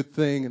that's a good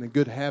thing and a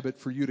good habit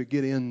for you to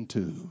get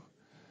into.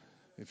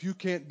 If you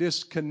can't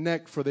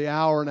disconnect for the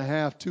hour and a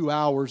half, 2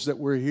 hours that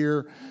we're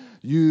here,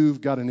 you've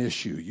got an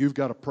issue. You've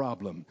got a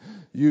problem.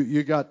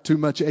 You got too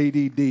much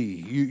ADD.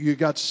 You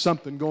got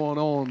something going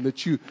on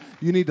that you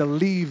need to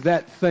leave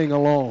that thing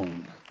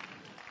alone.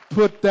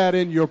 Put that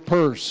in your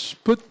purse.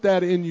 Put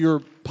that in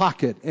your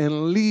pocket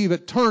and leave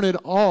it. Turn it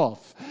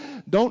off.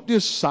 Don't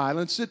just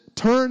silence it.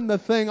 Turn the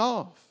thing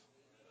off.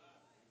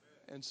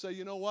 And say,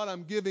 you know what?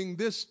 I'm giving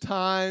this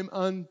time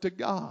unto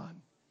God.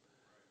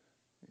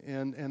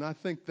 And I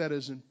think that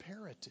is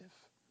imperative.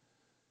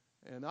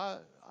 And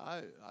I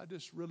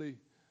just really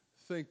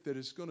think that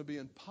it's going to be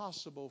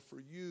impossible for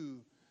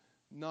you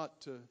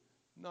not to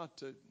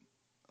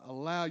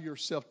allow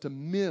yourself to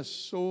miss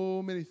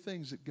so many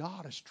things that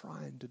God is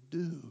trying to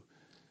do.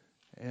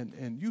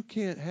 And you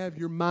can't have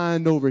your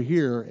mind over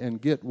here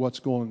and get what's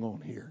going on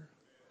here.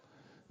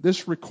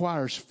 This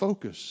requires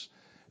focus.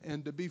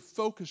 And to be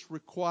focused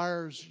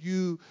requires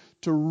you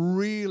to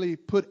really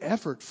put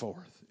effort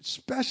forth,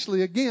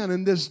 especially, again,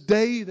 in this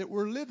day that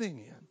we're living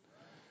in.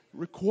 It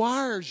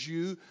requires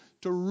you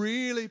to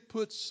really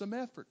put some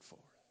effort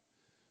forth.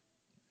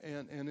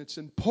 And it's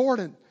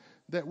important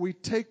that we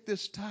take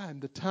this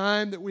time, the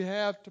time that we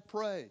have to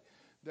pray,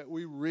 that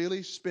we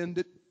really spend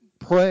it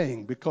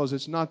praying, because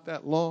it's not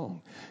that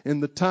long.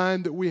 And the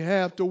time that we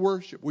have to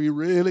worship, we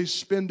really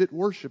spend it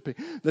worshiping.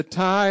 The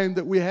time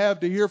that we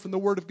have to hear from the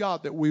Word of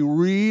God, that we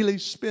really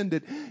spend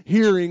it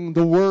hearing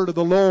the Word of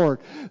the Lord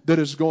that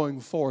is going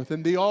forth.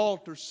 And the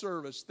altar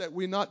service, that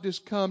we not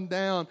just come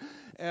down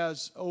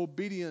as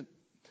obedient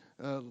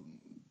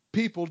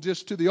people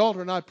just to the altar,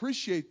 and I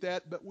appreciate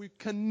that, but we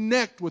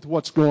connect with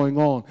what's going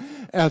on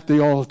at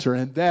the altar,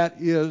 and that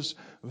is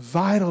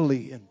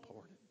vitally important.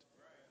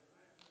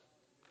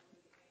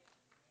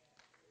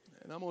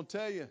 And I'm going to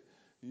tell you,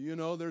 you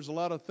know, there's a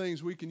lot of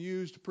things we can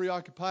use to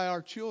preoccupy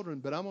our children,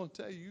 but I'm going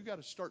to tell you, you got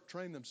to start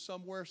training them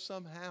somewhere,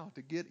 somehow,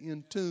 to get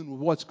in tune with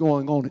what's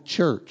going on at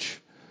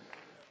church.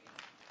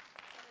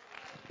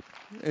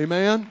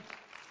 Amen?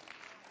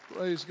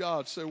 Praise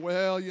God. Say,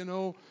 well, you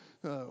know,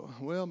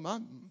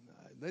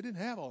 they didn't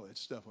have all that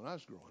stuff when I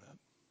was growing up.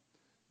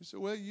 You say,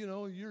 well, you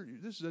know,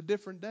 this is a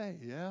different day.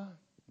 Yeah,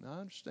 I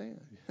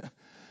understand.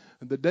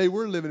 The day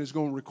we're living is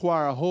going to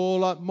require a whole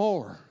lot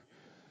more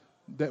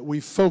that we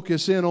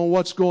focus in on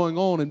what's going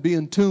on and be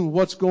in tune with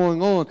what's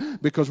going on,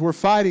 because we're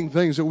fighting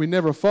things that we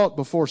never fought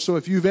before. So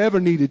if you've ever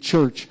needed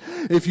church,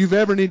 if you've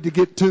ever needed to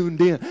get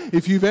tuned in,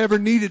 if you've ever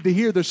needed to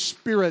hear the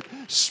Spirit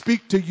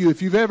speak to you,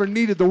 if you've ever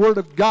needed the Word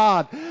of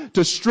God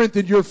to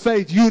strengthen your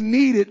faith, you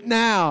need it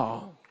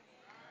now.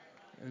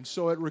 And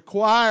so it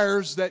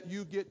requires that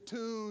you get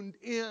tuned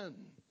in.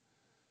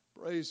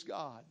 Praise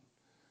God.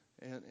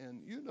 And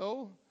you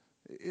know,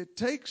 it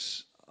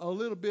takes a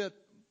little bit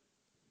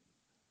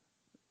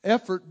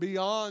effort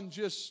beyond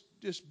just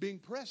being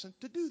present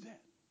to do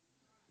that.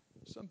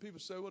 Some people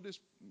say, well,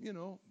 just, you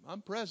know,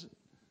 I'm present.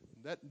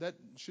 That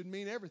should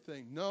mean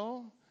everything.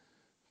 No.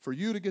 For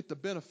you to get the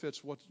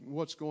benefits,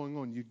 what's going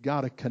on, you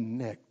got to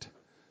connect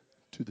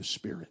to the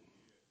Spirit.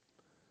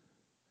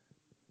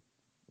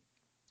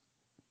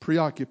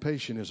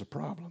 Preoccupation is a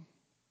problem.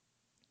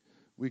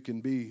 We can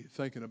be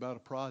thinking about a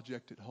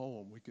project at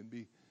home. We can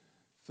be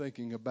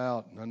thinking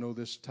about, and I know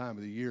this time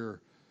of the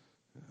year,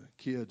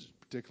 kids,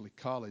 particularly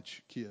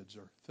college kids,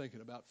 are thinking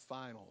about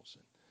finals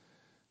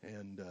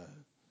and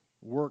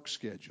work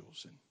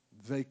schedules and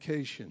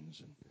vacations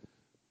and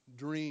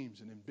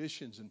dreams and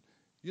ambitions. And,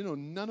 you know,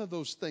 none of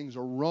those things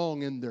are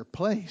wrong in their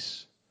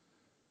place.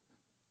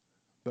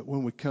 But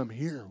when we come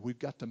here, we've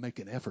got to make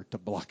an effort to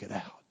block it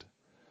out.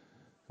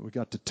 We've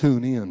got to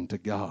tune in to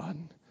God,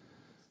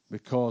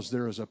 because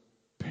there is a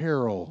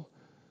peril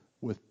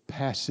with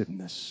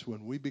passiveness.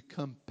 When we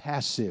become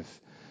passive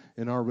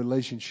in our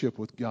relationship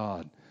with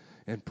God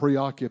and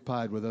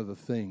preoccupied with other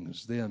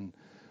things, then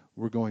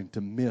we're going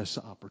to miss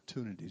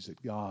opportunities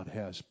that God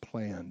has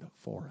planned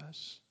for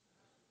us.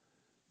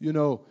 You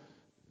know,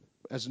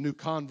 as new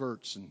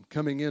converts and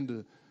coming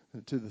into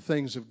the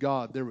things of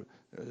God,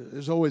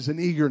 There's always an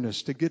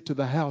eagerness to get to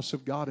the house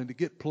of God and to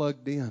get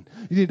plugged in.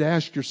 You need to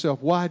ask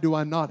yourself, why do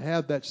I not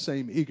have that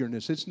same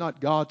eagerness? It's not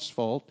God's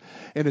fault,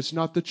 and it's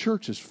not the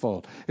church's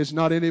fault. It's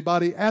not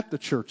anybody at the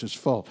church's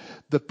fault.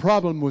 The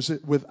problem was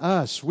with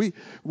us.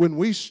 When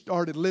we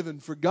started living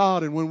for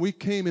God and when we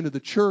came into the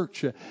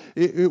church,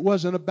 it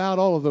wasn't about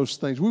all of those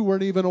things. We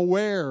weren't even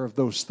aware of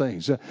those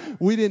things.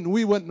 We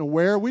wasn't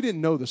aware. We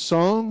didn't know the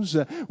songs,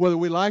 whether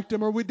we liked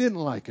them or we didn't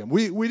like them.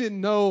 We didn't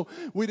know.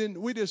 We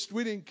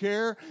didn't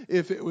care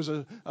if it was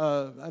an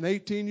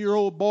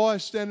 18-year-old boy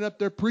standing up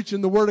there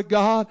preaching the Word of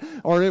God,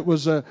 or it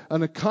was an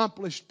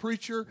accomplished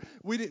preacher.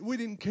 We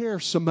didn't care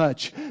so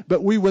much,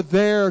 but we were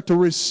there to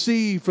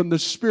receive from the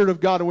Spirit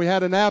of God, and we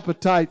had an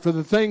appetite for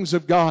the things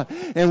of God,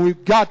 and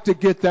we've got to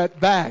get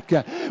that back.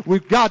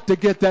 We've got to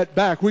get that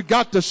back. We've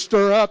got to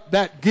stir up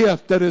that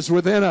gift that is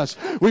within us.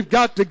 We've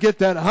got to get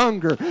that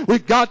hunger.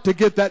 We've got to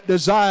get that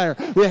desire.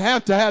 We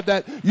have to have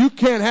that. You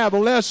can't have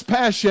less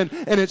passion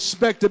and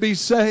expect to be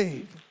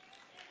saved.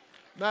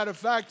 Matter of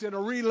fact, in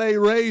a relay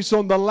race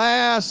on the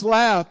last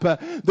lap,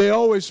 they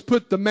always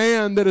put the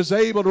man that is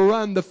able to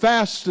run the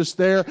fastest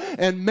there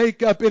and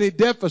make up any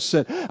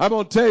deficit. I'm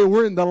going to tell you,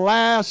 we're in the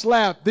last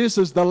lap. This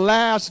is the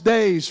last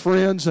days,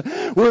 friends.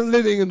 We're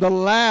living in the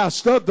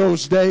last of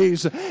those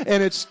days,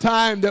 and it's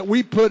time that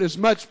we put as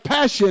much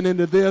passion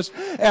into this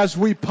as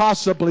we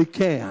possibly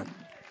can.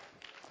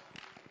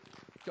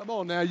 Come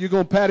on now, you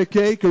going to pat a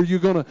cake, or are you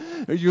going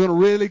to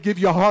really give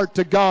your heart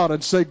to God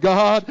and say,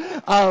 God,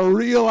 I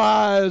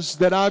realize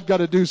that I've got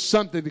to do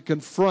something to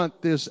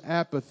confront this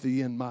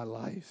apathy in my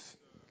life.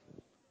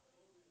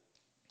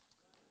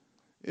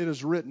 It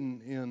is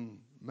written in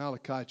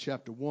Malachi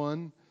chapter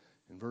 1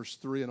 and verse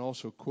 3, and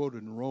also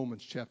quoted in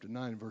Romans chapter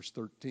 9 and verse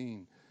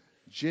 13.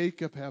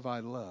 Jacob have I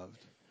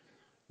loved,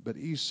 but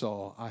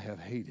Esau I have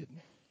hated.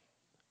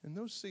 And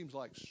those seem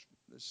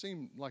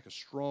like a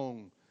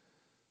strong,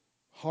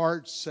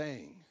 hard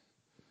saying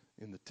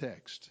in the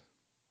text.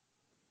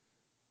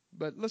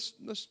 But let's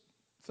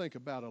think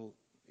about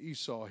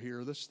Esau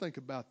here. Let's think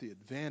about the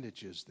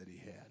advantages that he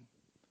had.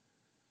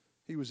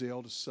 He was the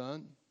eldest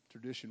son.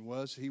 Tradition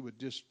was he would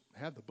just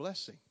have the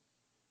blessing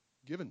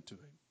given to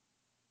him.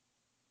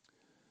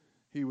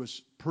 He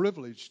was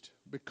privileged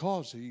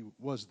because he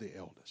was the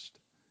eldest.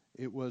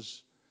 It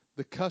was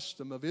the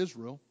custom of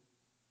Israel,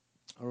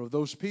 or of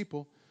those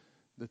people,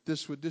 that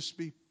this would just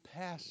be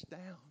passed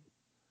down.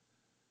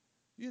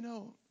 You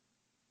know,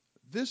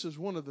 this is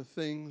one of the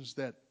things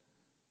that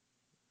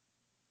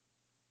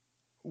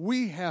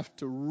we have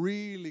to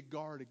really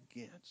guard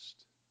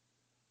against.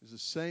 It's the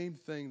same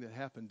thing that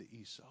happened to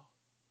Esau.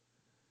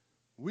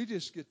 We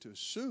just get to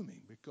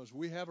assuming because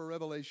we have a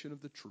revelation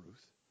of the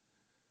truth,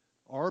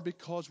 or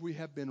because we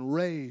have been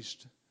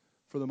raised,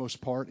 for the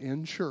most part,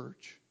 in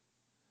church.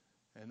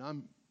 And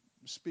I'm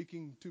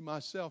speaking to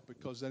myself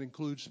because that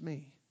includes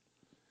me.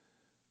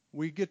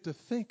 We get to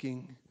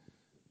thinking,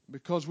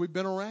 because we've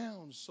been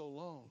around so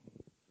long,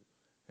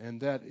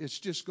 and that it's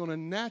just going to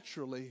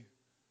naturally,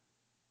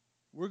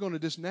 we're going to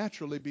just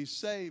naturally be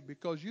saved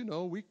because, you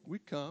know, we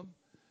come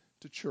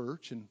to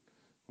church and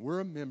we're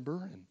a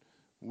member and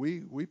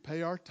we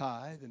pay our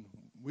tithe and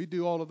we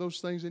do all of those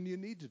things, and you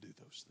need to do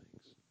those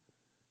things.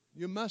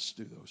 You must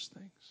do those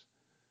things.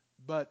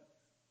 But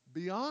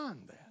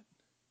beyond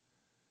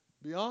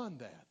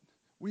that,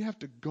 we have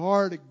to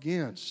guard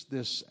against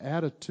this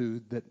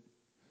attitude that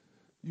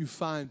you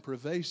find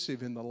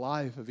pervasive in the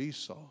life of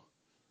Esau,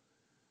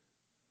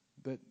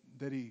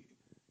 that he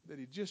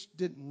just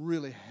didn't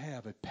really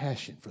have a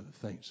passion for the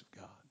things of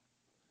God.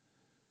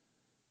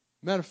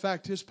 Matter of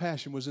fact, his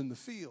passion was in the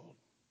field.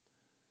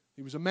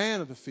 He was a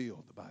man of the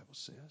field, the Bible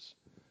says.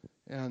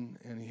 And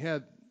he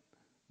had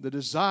the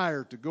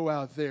desire to go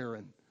out there,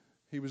 and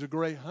he was a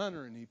great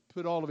hunter, and he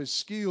put all of his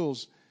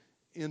skills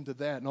into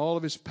that, and all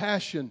of his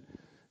passion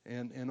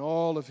and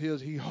all of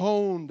his, he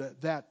honed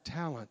that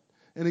talent.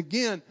 And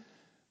again,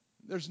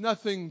 there's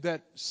nothing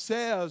that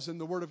says in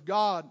the Word of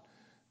God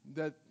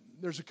that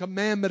there's a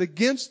commandment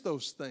against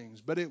those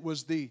things, but it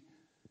was the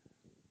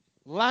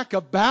lack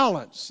of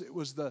balance. It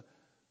was the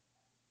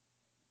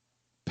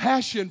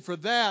passion for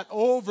that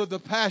over the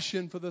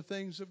passion for the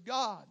things of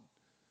God.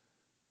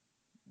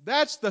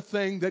 That's the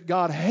thing that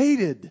God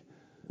hated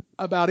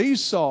about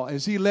Esau,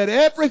 is he let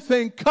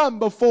everything come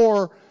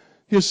before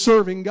his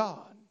serving God.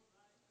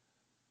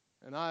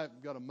 And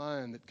I've got a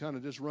mind that kind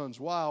of just runs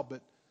wild,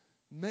 but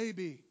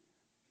maybe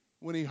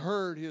when he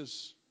heard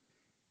his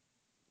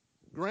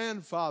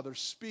grandfather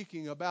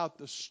speaking about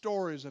the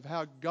stories of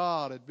how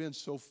God had been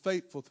so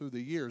faithful through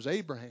the years,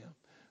 Abraham,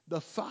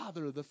 the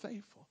father of the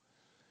faithful,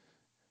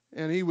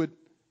 and he would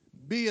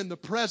be in the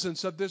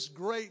presence of this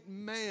great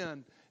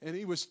man, and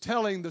he was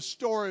telling the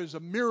stories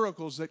of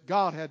miracles that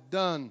God had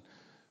done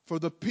for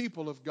the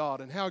people of God,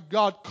 and how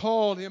God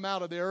called him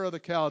out of the Ur of the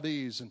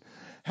Chaldees, and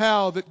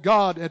how that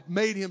God had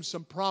made him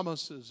some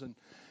promises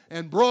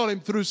and brought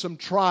him through some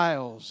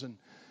trials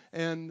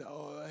and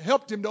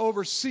helped him to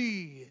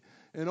oversee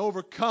and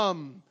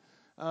overcome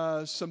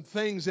some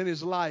things in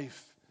his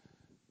life.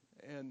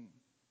 And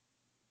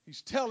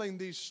he's telling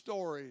these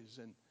stories,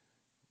 and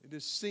It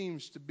just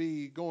seems to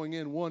be going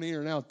in one ear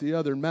and out the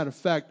other. Matter of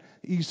fact,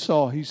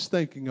 Esau, he's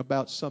thinking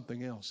about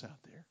something else out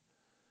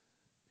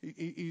there.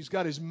 He's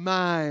got his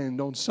mind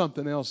on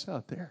something else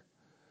out there.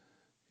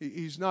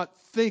 He's not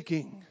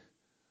thinking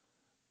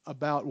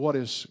about what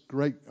his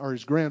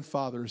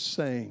grandfather is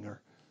saying,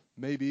 or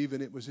maybe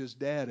even it was his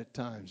dad at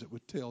times that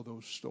would tell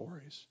those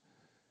stories.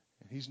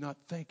 And he's not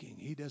thinking.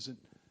 He doesn't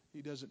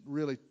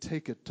really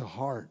take it to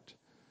heart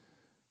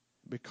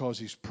because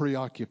he's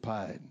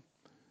preoccupied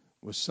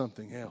with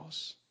something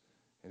else.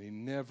 And he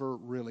never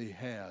really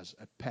has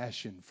a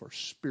passion for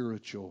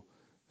spiritual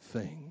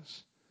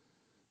things.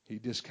 He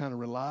just kind of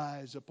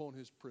relies upon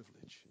his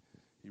privilege.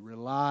 He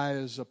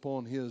relies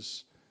upon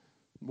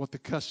what the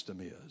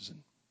custom is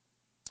and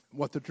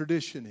what the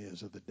tradition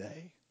is of the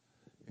day.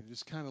 And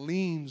just kind of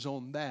leans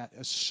on that,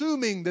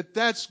 assuming that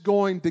that's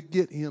going to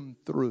get him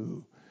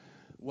through,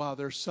 while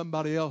there's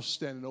somebody else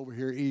standing over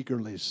here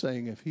eagerly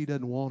saying, if he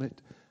doesn't want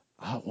it,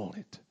 I want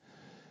it.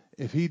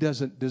 If he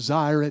doesn't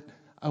desire it,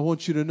 I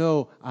want you to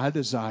know I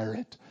desire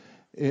it.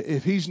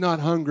 If he's not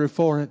hungry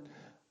for it,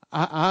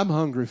 I'm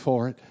hungry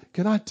for it.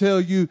 Can I tell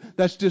you,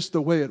 that's just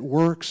the way it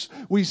works.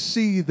 We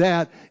see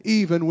that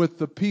even with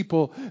the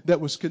people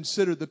that was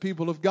considered the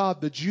people of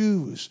God, the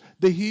Jews,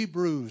 the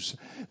Hebrews.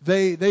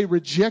 They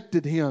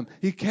rejected him.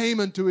 He came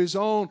into his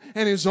own,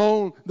 and his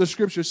own, the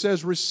Scripture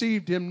says,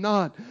 received him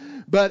not.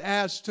 But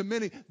as to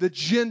many, the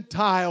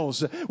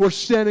Gentiles were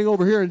standing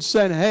over here and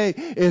saying, hey,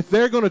 if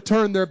they're going to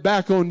turn their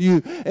back on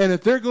you, and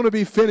if they're going to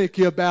be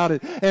finicky about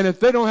it, and if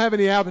they don't have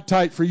any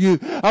appetite for you,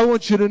 I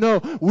want you to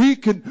know we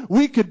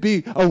could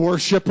be a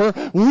worshiper.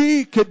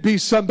 We could be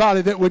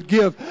somebody that would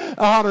give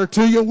honor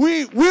to you.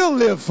 We'll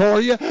live for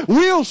you.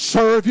 We'll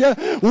serve you.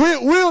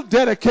 We'll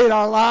dedicate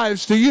our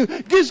lives to you.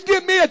 Just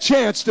give me a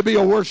chance to be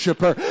a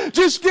worshiper.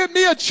 Just give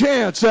me a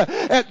chance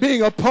at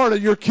being a part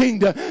of your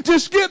kingdom.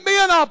 Just give me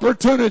an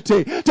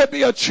opportunity to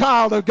be a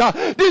child of God.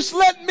 Just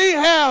let me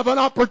have an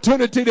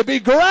opportunity to be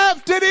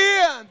grafted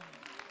in.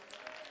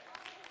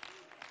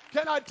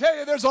 Can I tell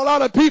you, there's a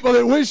lot of people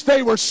that wish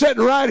they were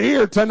sitting right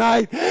here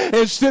tonight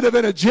instead of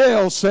in a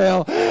jail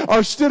cell, or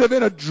instead of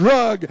in a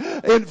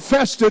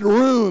drug-infested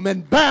room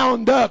and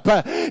bound up,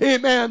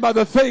 amen, by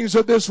the things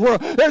of this world.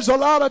 There's a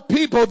lot of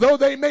people, though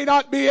they may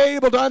not be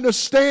able to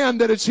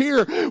understand that it's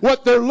here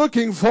what they're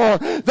looking for,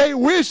 they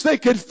wish they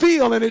could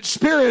feel and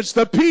experience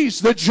the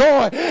peace, the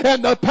joy,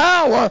 and the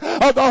power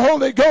of the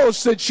Holy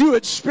Ghost that you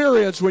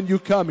experience when you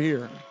come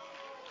here.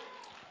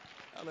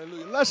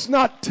 Hallelujah. Let's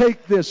not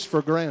take this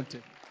for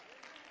granted.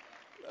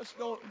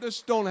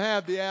 Let's don't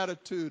have the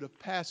attitude of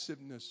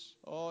passiveness.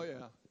 Oh,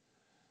 yeah.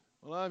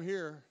 Well, I'm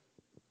here.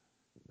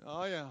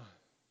 Oh, yeah.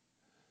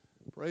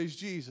 Praise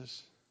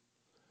Jesus.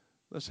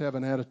 Let's have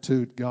an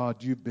attitude,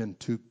 God, you've been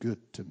too good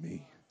to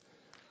me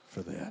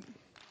for that.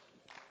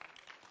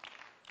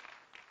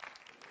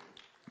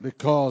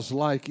 Because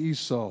like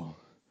Esau,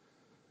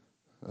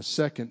 a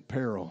second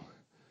peril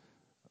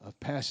of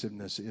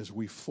passiveness is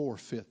we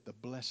forfeit the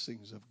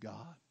blessings of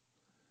God.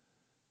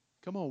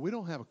 Come on, we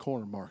don't have a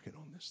corner market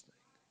on this thing.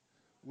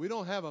 We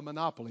don't have a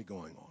monopoly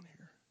going on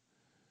here.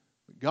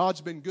 God's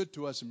been good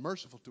to us and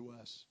merciful to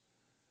us.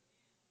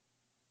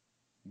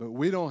 But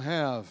we don't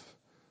have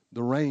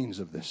the reins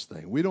of this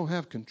thing. We don't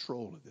have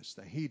control of this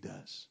thing. He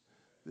does.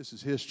 This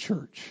is His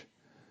church.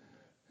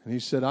 And He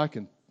said, I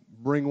can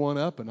bring one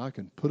up and I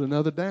can put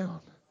another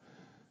down.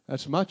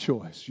 That's my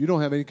choice. You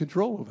don't have any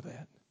control over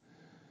that.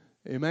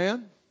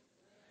 Amen?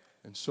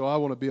 And so I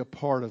want to be a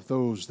part of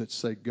those that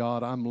say,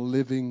 God, I'm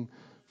living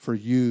for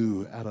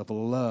you out of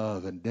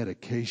love and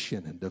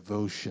dedication and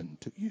devotion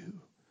to you.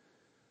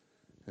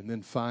 And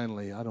then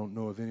finally, I don't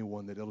know of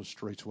anyone that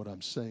illustrates what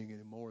I'm saying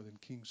any more than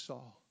King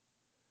Saul.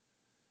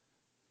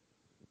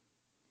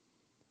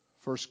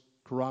 1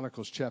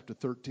 Chronicles chapter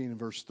 13 and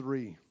verse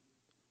 3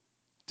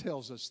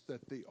 tells us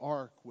that the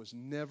ark was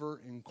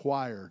never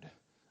inquired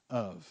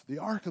of. The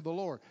ark of the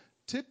Lord,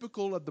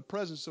 typical of the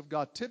presence of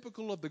God,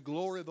 typical of the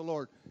glory of the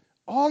Lord.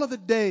 All of the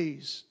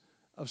days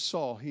of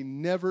Saul, he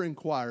never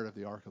inquired of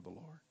the ark of the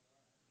Lord.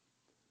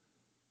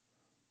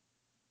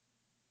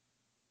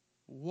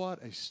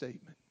 What a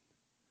statement.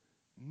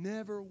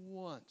 Never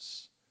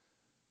once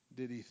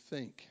did he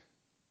think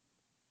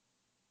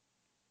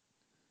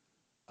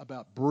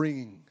about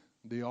bringing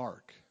the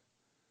ark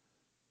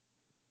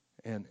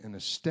and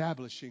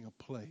establishing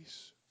a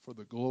place for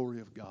the glory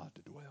of God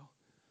to dwell.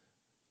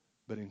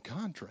 But in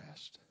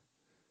contrast,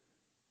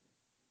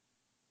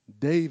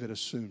 David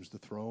assumes the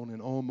throne,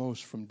 and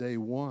almost from day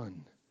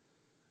one,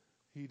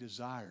 he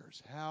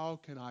desires, how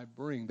can I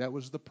bring, that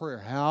was the prayer,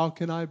 how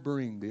can I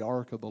bring the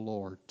ark of the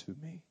Lord to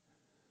me?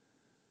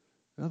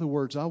 In other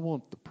words, I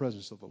want the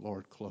presence of the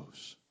Lord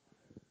close.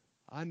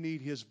 I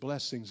need His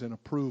blessings and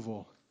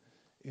approval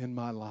in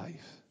my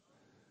life.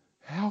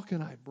 How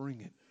can I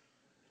bring it?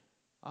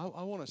 I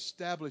want to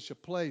establish a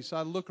place.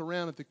 I look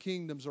around at the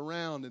kingdoms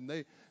around, and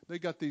they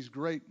got these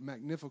great,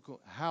 magnificent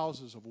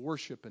houses of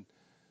worship, and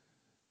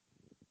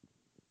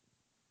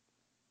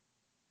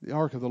the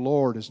ark of the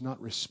Lord is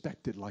not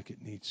respected like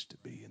it needs to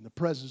be. And the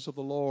presence of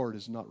the Lord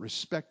is not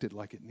respected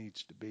like it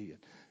needs to be. And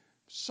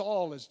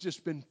Saul has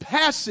just been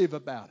passive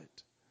about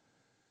it.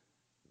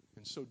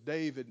 And so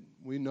David,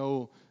 we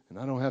know, and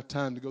I don't have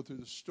time to go through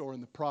the story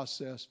and the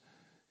process,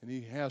 and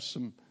he has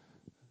some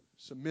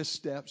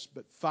missteps,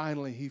 but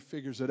finally he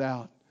figures it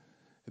out.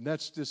 And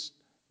that's just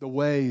the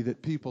way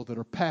that people that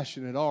are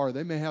passionate are.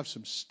 They may have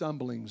some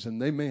stumblings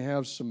and they may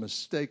have some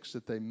mistakes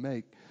that they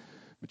make.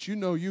 But you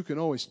know you can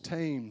always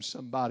tame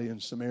somebody in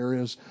some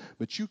areas,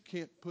 but you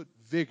can't put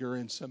vigor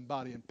in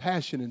somebody and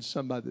passion in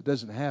somebody that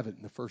doesn't have it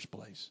in the first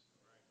place.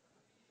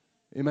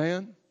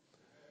 Amen?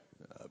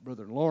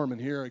 Brother Lorman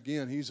here,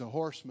 again, he's a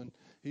horseman.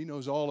 He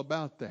knows all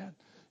about that.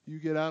 You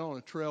get out on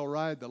a trail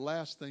ride, the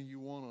last thing you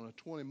want on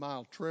a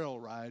 20-mile trail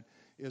ride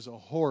is a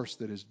horse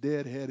that is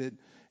dead-headed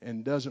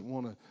and doesn't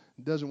want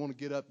to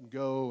get up and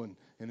go,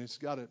 and it's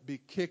got to be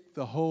kicked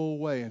the whole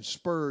way and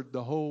spurred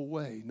the whole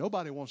way.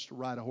 Nobody wants to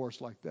ride a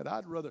horse like that.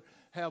 I'd rather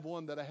have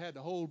one that I had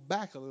to hold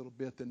back a little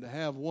bit than to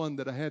have one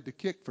that I had to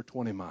kick for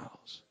 20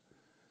 miles.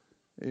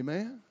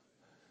 Amen?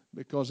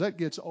 Because that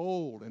gets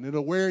old and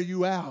it'll wear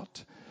you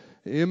out.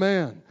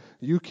 Amen.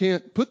 You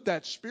can't put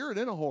that spirit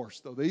in a horse,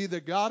 though. They either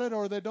got it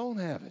or they don't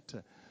have it.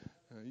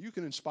 You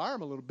can inspire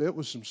them a little bit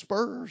with some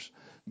spurs,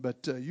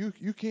 but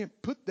you can't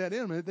put that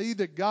in them. They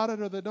either got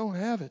it or they don't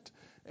have it.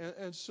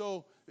 And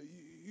so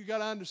you got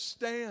to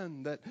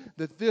understand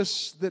that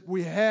this that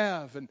we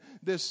have and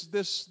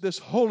this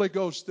Holy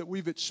Ghost that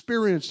we've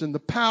experienced and the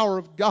power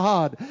of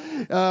God,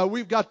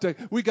 we got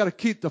to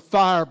keep the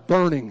fire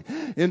burning.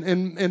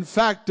 In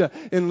fact,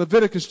 in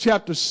Leviticus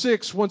chapter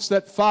 6, once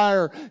that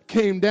fire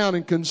came down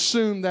and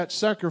consumed that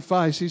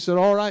sacrifice, he said,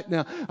 all right,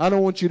 now, I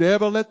don't want you to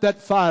ever let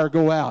that fire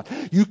go out.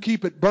 You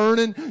keep it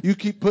burning. You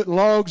keep putting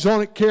logs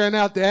on it, carrying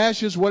out the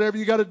ashes, whatever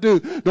you got to do.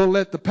 Don't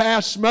let the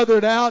past smother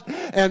it out,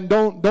 and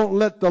don't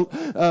let the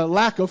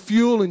lack of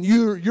fuel and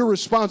your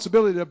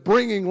responsibility of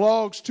bringing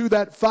logs to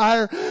that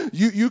fire.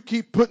 You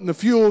keep putting the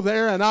fuel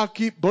there, and I'll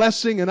keep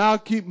blessing, and I'll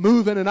keep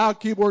moving, and I'll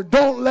keep working.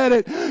 Don't let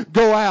it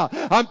go out.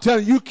 I'm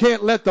telling you, you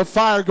can't let the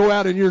fire go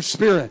out in your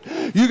spirit.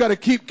 You got to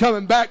keep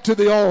coming back to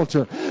the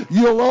altar.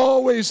 You'll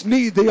always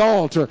need the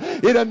altar.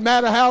 It doesn't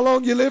matter how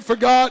long you live for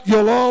God,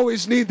 you'll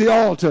always need the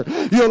altar.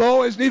 You'll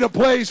always need a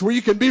place where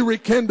you can be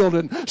rekindled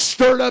and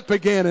stirred up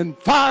again and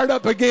fired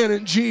up again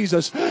in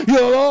Jesus.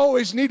 You'll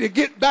always need to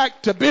get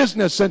back to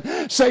business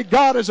and say,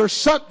 God, is there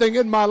something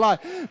in my life?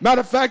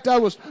 Matter of fact, I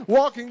was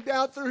walking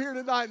down through here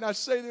tonight, and I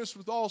say this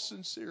with all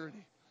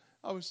sincerity.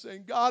 I was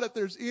saying, God, if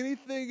there's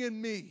anything in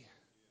me,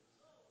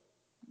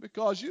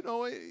 because, you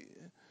know,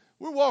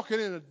 we're walking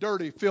in a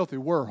dirty, filthy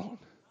world.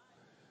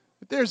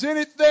 If there's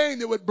anything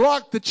that would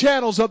block the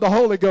channels of the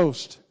Holy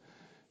Ghost,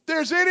 if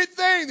there's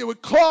anything that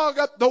would clog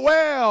up the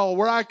well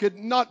where I could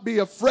not be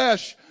a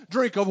fresh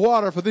drink of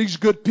water for these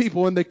good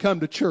people when they come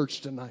to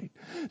church tonight,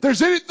 if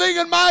there's anything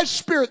in my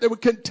spirit that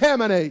would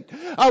contaminate,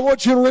 I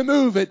want you to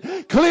remove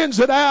it, cleanse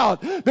it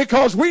out,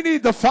 because we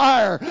need the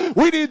fire.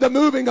 We need the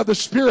moving of the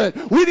Spirit.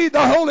 We need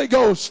the Holy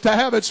Ghost to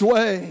have its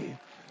way.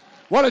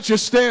 Why don't you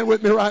stand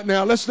with me right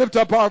now? Let's lift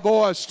up our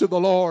voice to the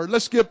Lord.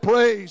 Let's give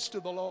praise to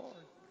the Lord.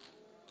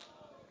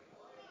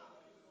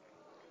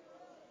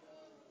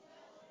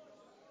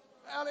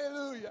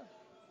 Hallelujah.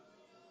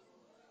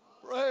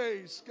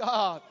 Praise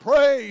God.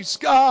 Praise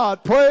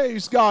God.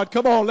 Praise God.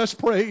 Come on, let's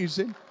praise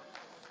Him.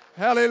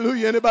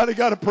 Hallelujah. Anybody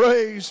got a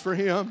praise for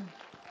Him?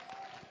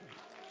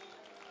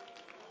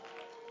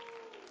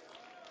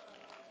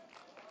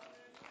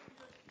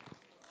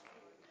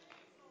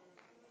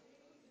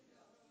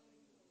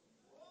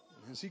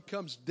 As He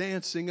comes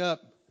dancing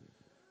up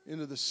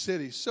into the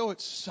city, so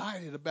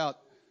excited about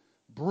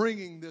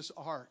bringing this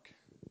ark.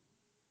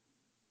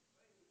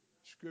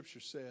 Scripture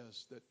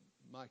says that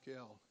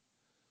Michael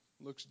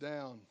looks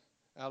down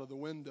out of the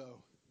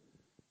window.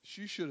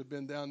 She should have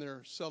been down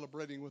there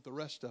celebrating with the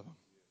rest of them.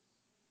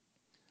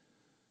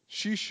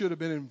 She should have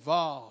been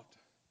involved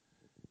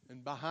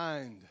and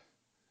behind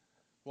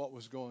what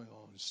was going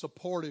on,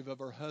 supportive of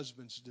her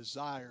husband's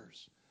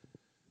desires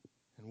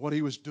and what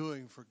he was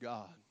doing for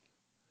God.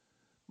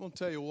 I'm going to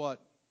tell you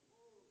what,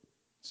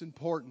 it's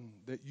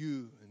important that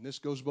you, and this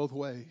goes both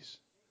ways,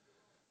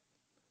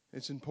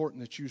 it's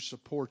important that you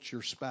support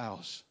your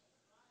spouse,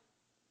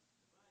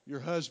 your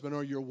husband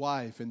or your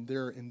wife in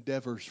their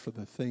endeavors for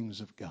the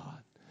things of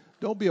God.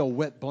 Don't be a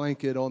wet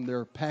blanket on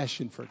their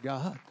passion for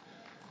God.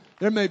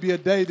 There may be a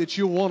day that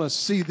you'll want to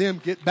see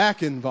them get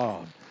back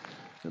involved.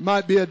 There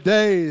might be a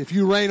day, if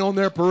you rain on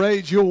their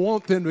parades, you'll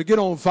want them to get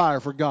on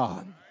fire for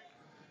God.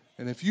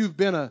 And if you've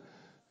been a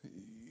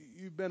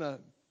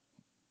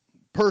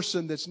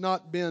person that's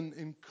not been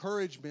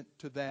encouragement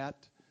to that,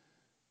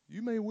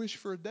 you may wish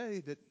for a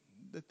day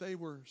that they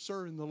were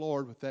serving the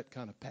Lord with that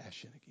kind of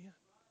passion again.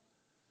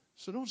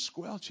 So don't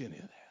squelch any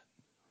of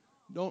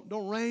that.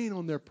 Don't rain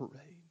on their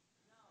parade,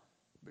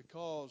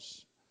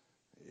 because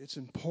it's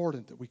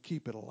important that we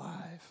keep it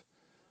alive.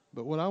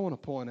 But what I want to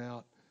point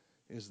out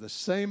is the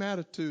same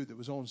attitude that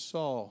was on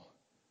Saul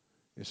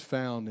is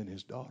found in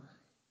his daughter.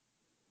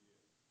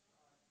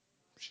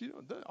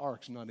 The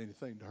ark's not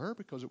anything to her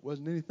because it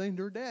wasn't anything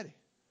to her daddy.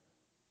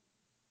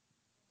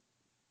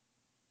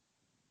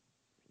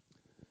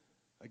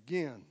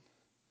 Again,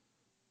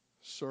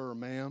 sir,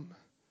 ma'am,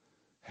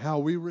 how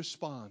we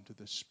respond to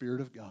the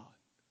Spirit of God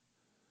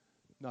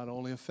not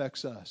only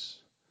affects us,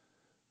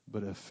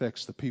 but it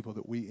affects the people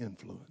that we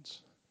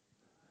influence.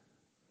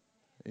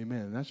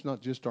 Amen. That's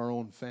not just our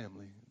own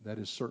family. That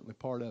is certainly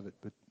part of it,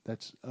 but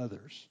that's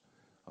others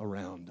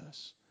around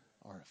us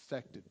are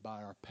affected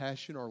by our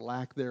passion or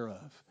lack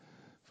thereof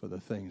for the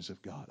things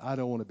of God. I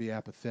don't want to be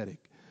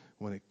apathetic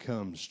when it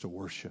comes to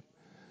worship.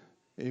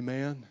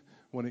 Amen.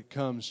 When it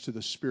comes to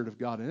the Spirit of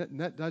God. And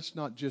that's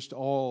not just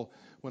all.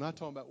 When I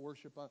talk about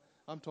worship,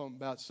 I'm talking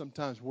about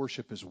sometimes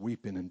worship is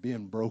weeping and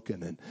being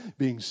broken and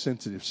being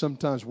sensitive.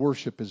 Sometimes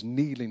worship is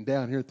kneeling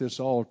down here at this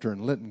altar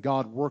and letting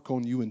God work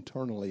on you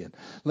internally and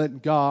letting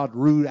God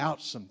root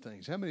out some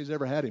things. How many has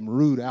ever had Him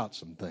root out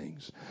some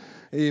things?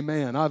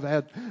 Amen. I've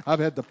had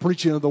the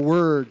preaching of the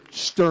Word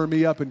stir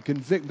me up and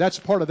convict. That's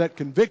part of that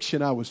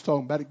conviction I was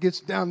talking about. It gets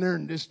down there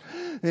and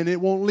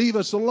it won't leave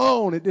us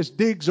alone. It just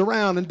digs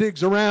around and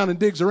digs around and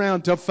digs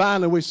around until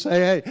finally we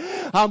say,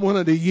 hey, I'm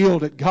willing to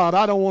yield it, God.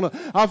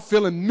 I'm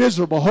feeling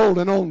miserable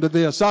holding on to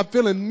this. I'm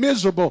feeling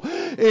miserable,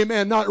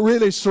 amen, not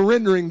really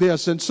surrendering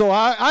this. And so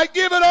I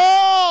give it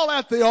all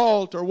at the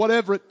altar,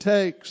 whatever it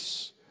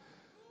takes.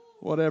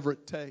 Whatever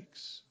it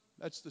takes.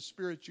 That's the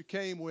spirit you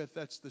came with.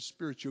 That's the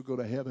spirit you'll go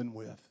to heaven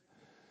with.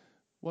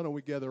 Why don't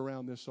we gather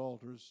around this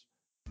altar?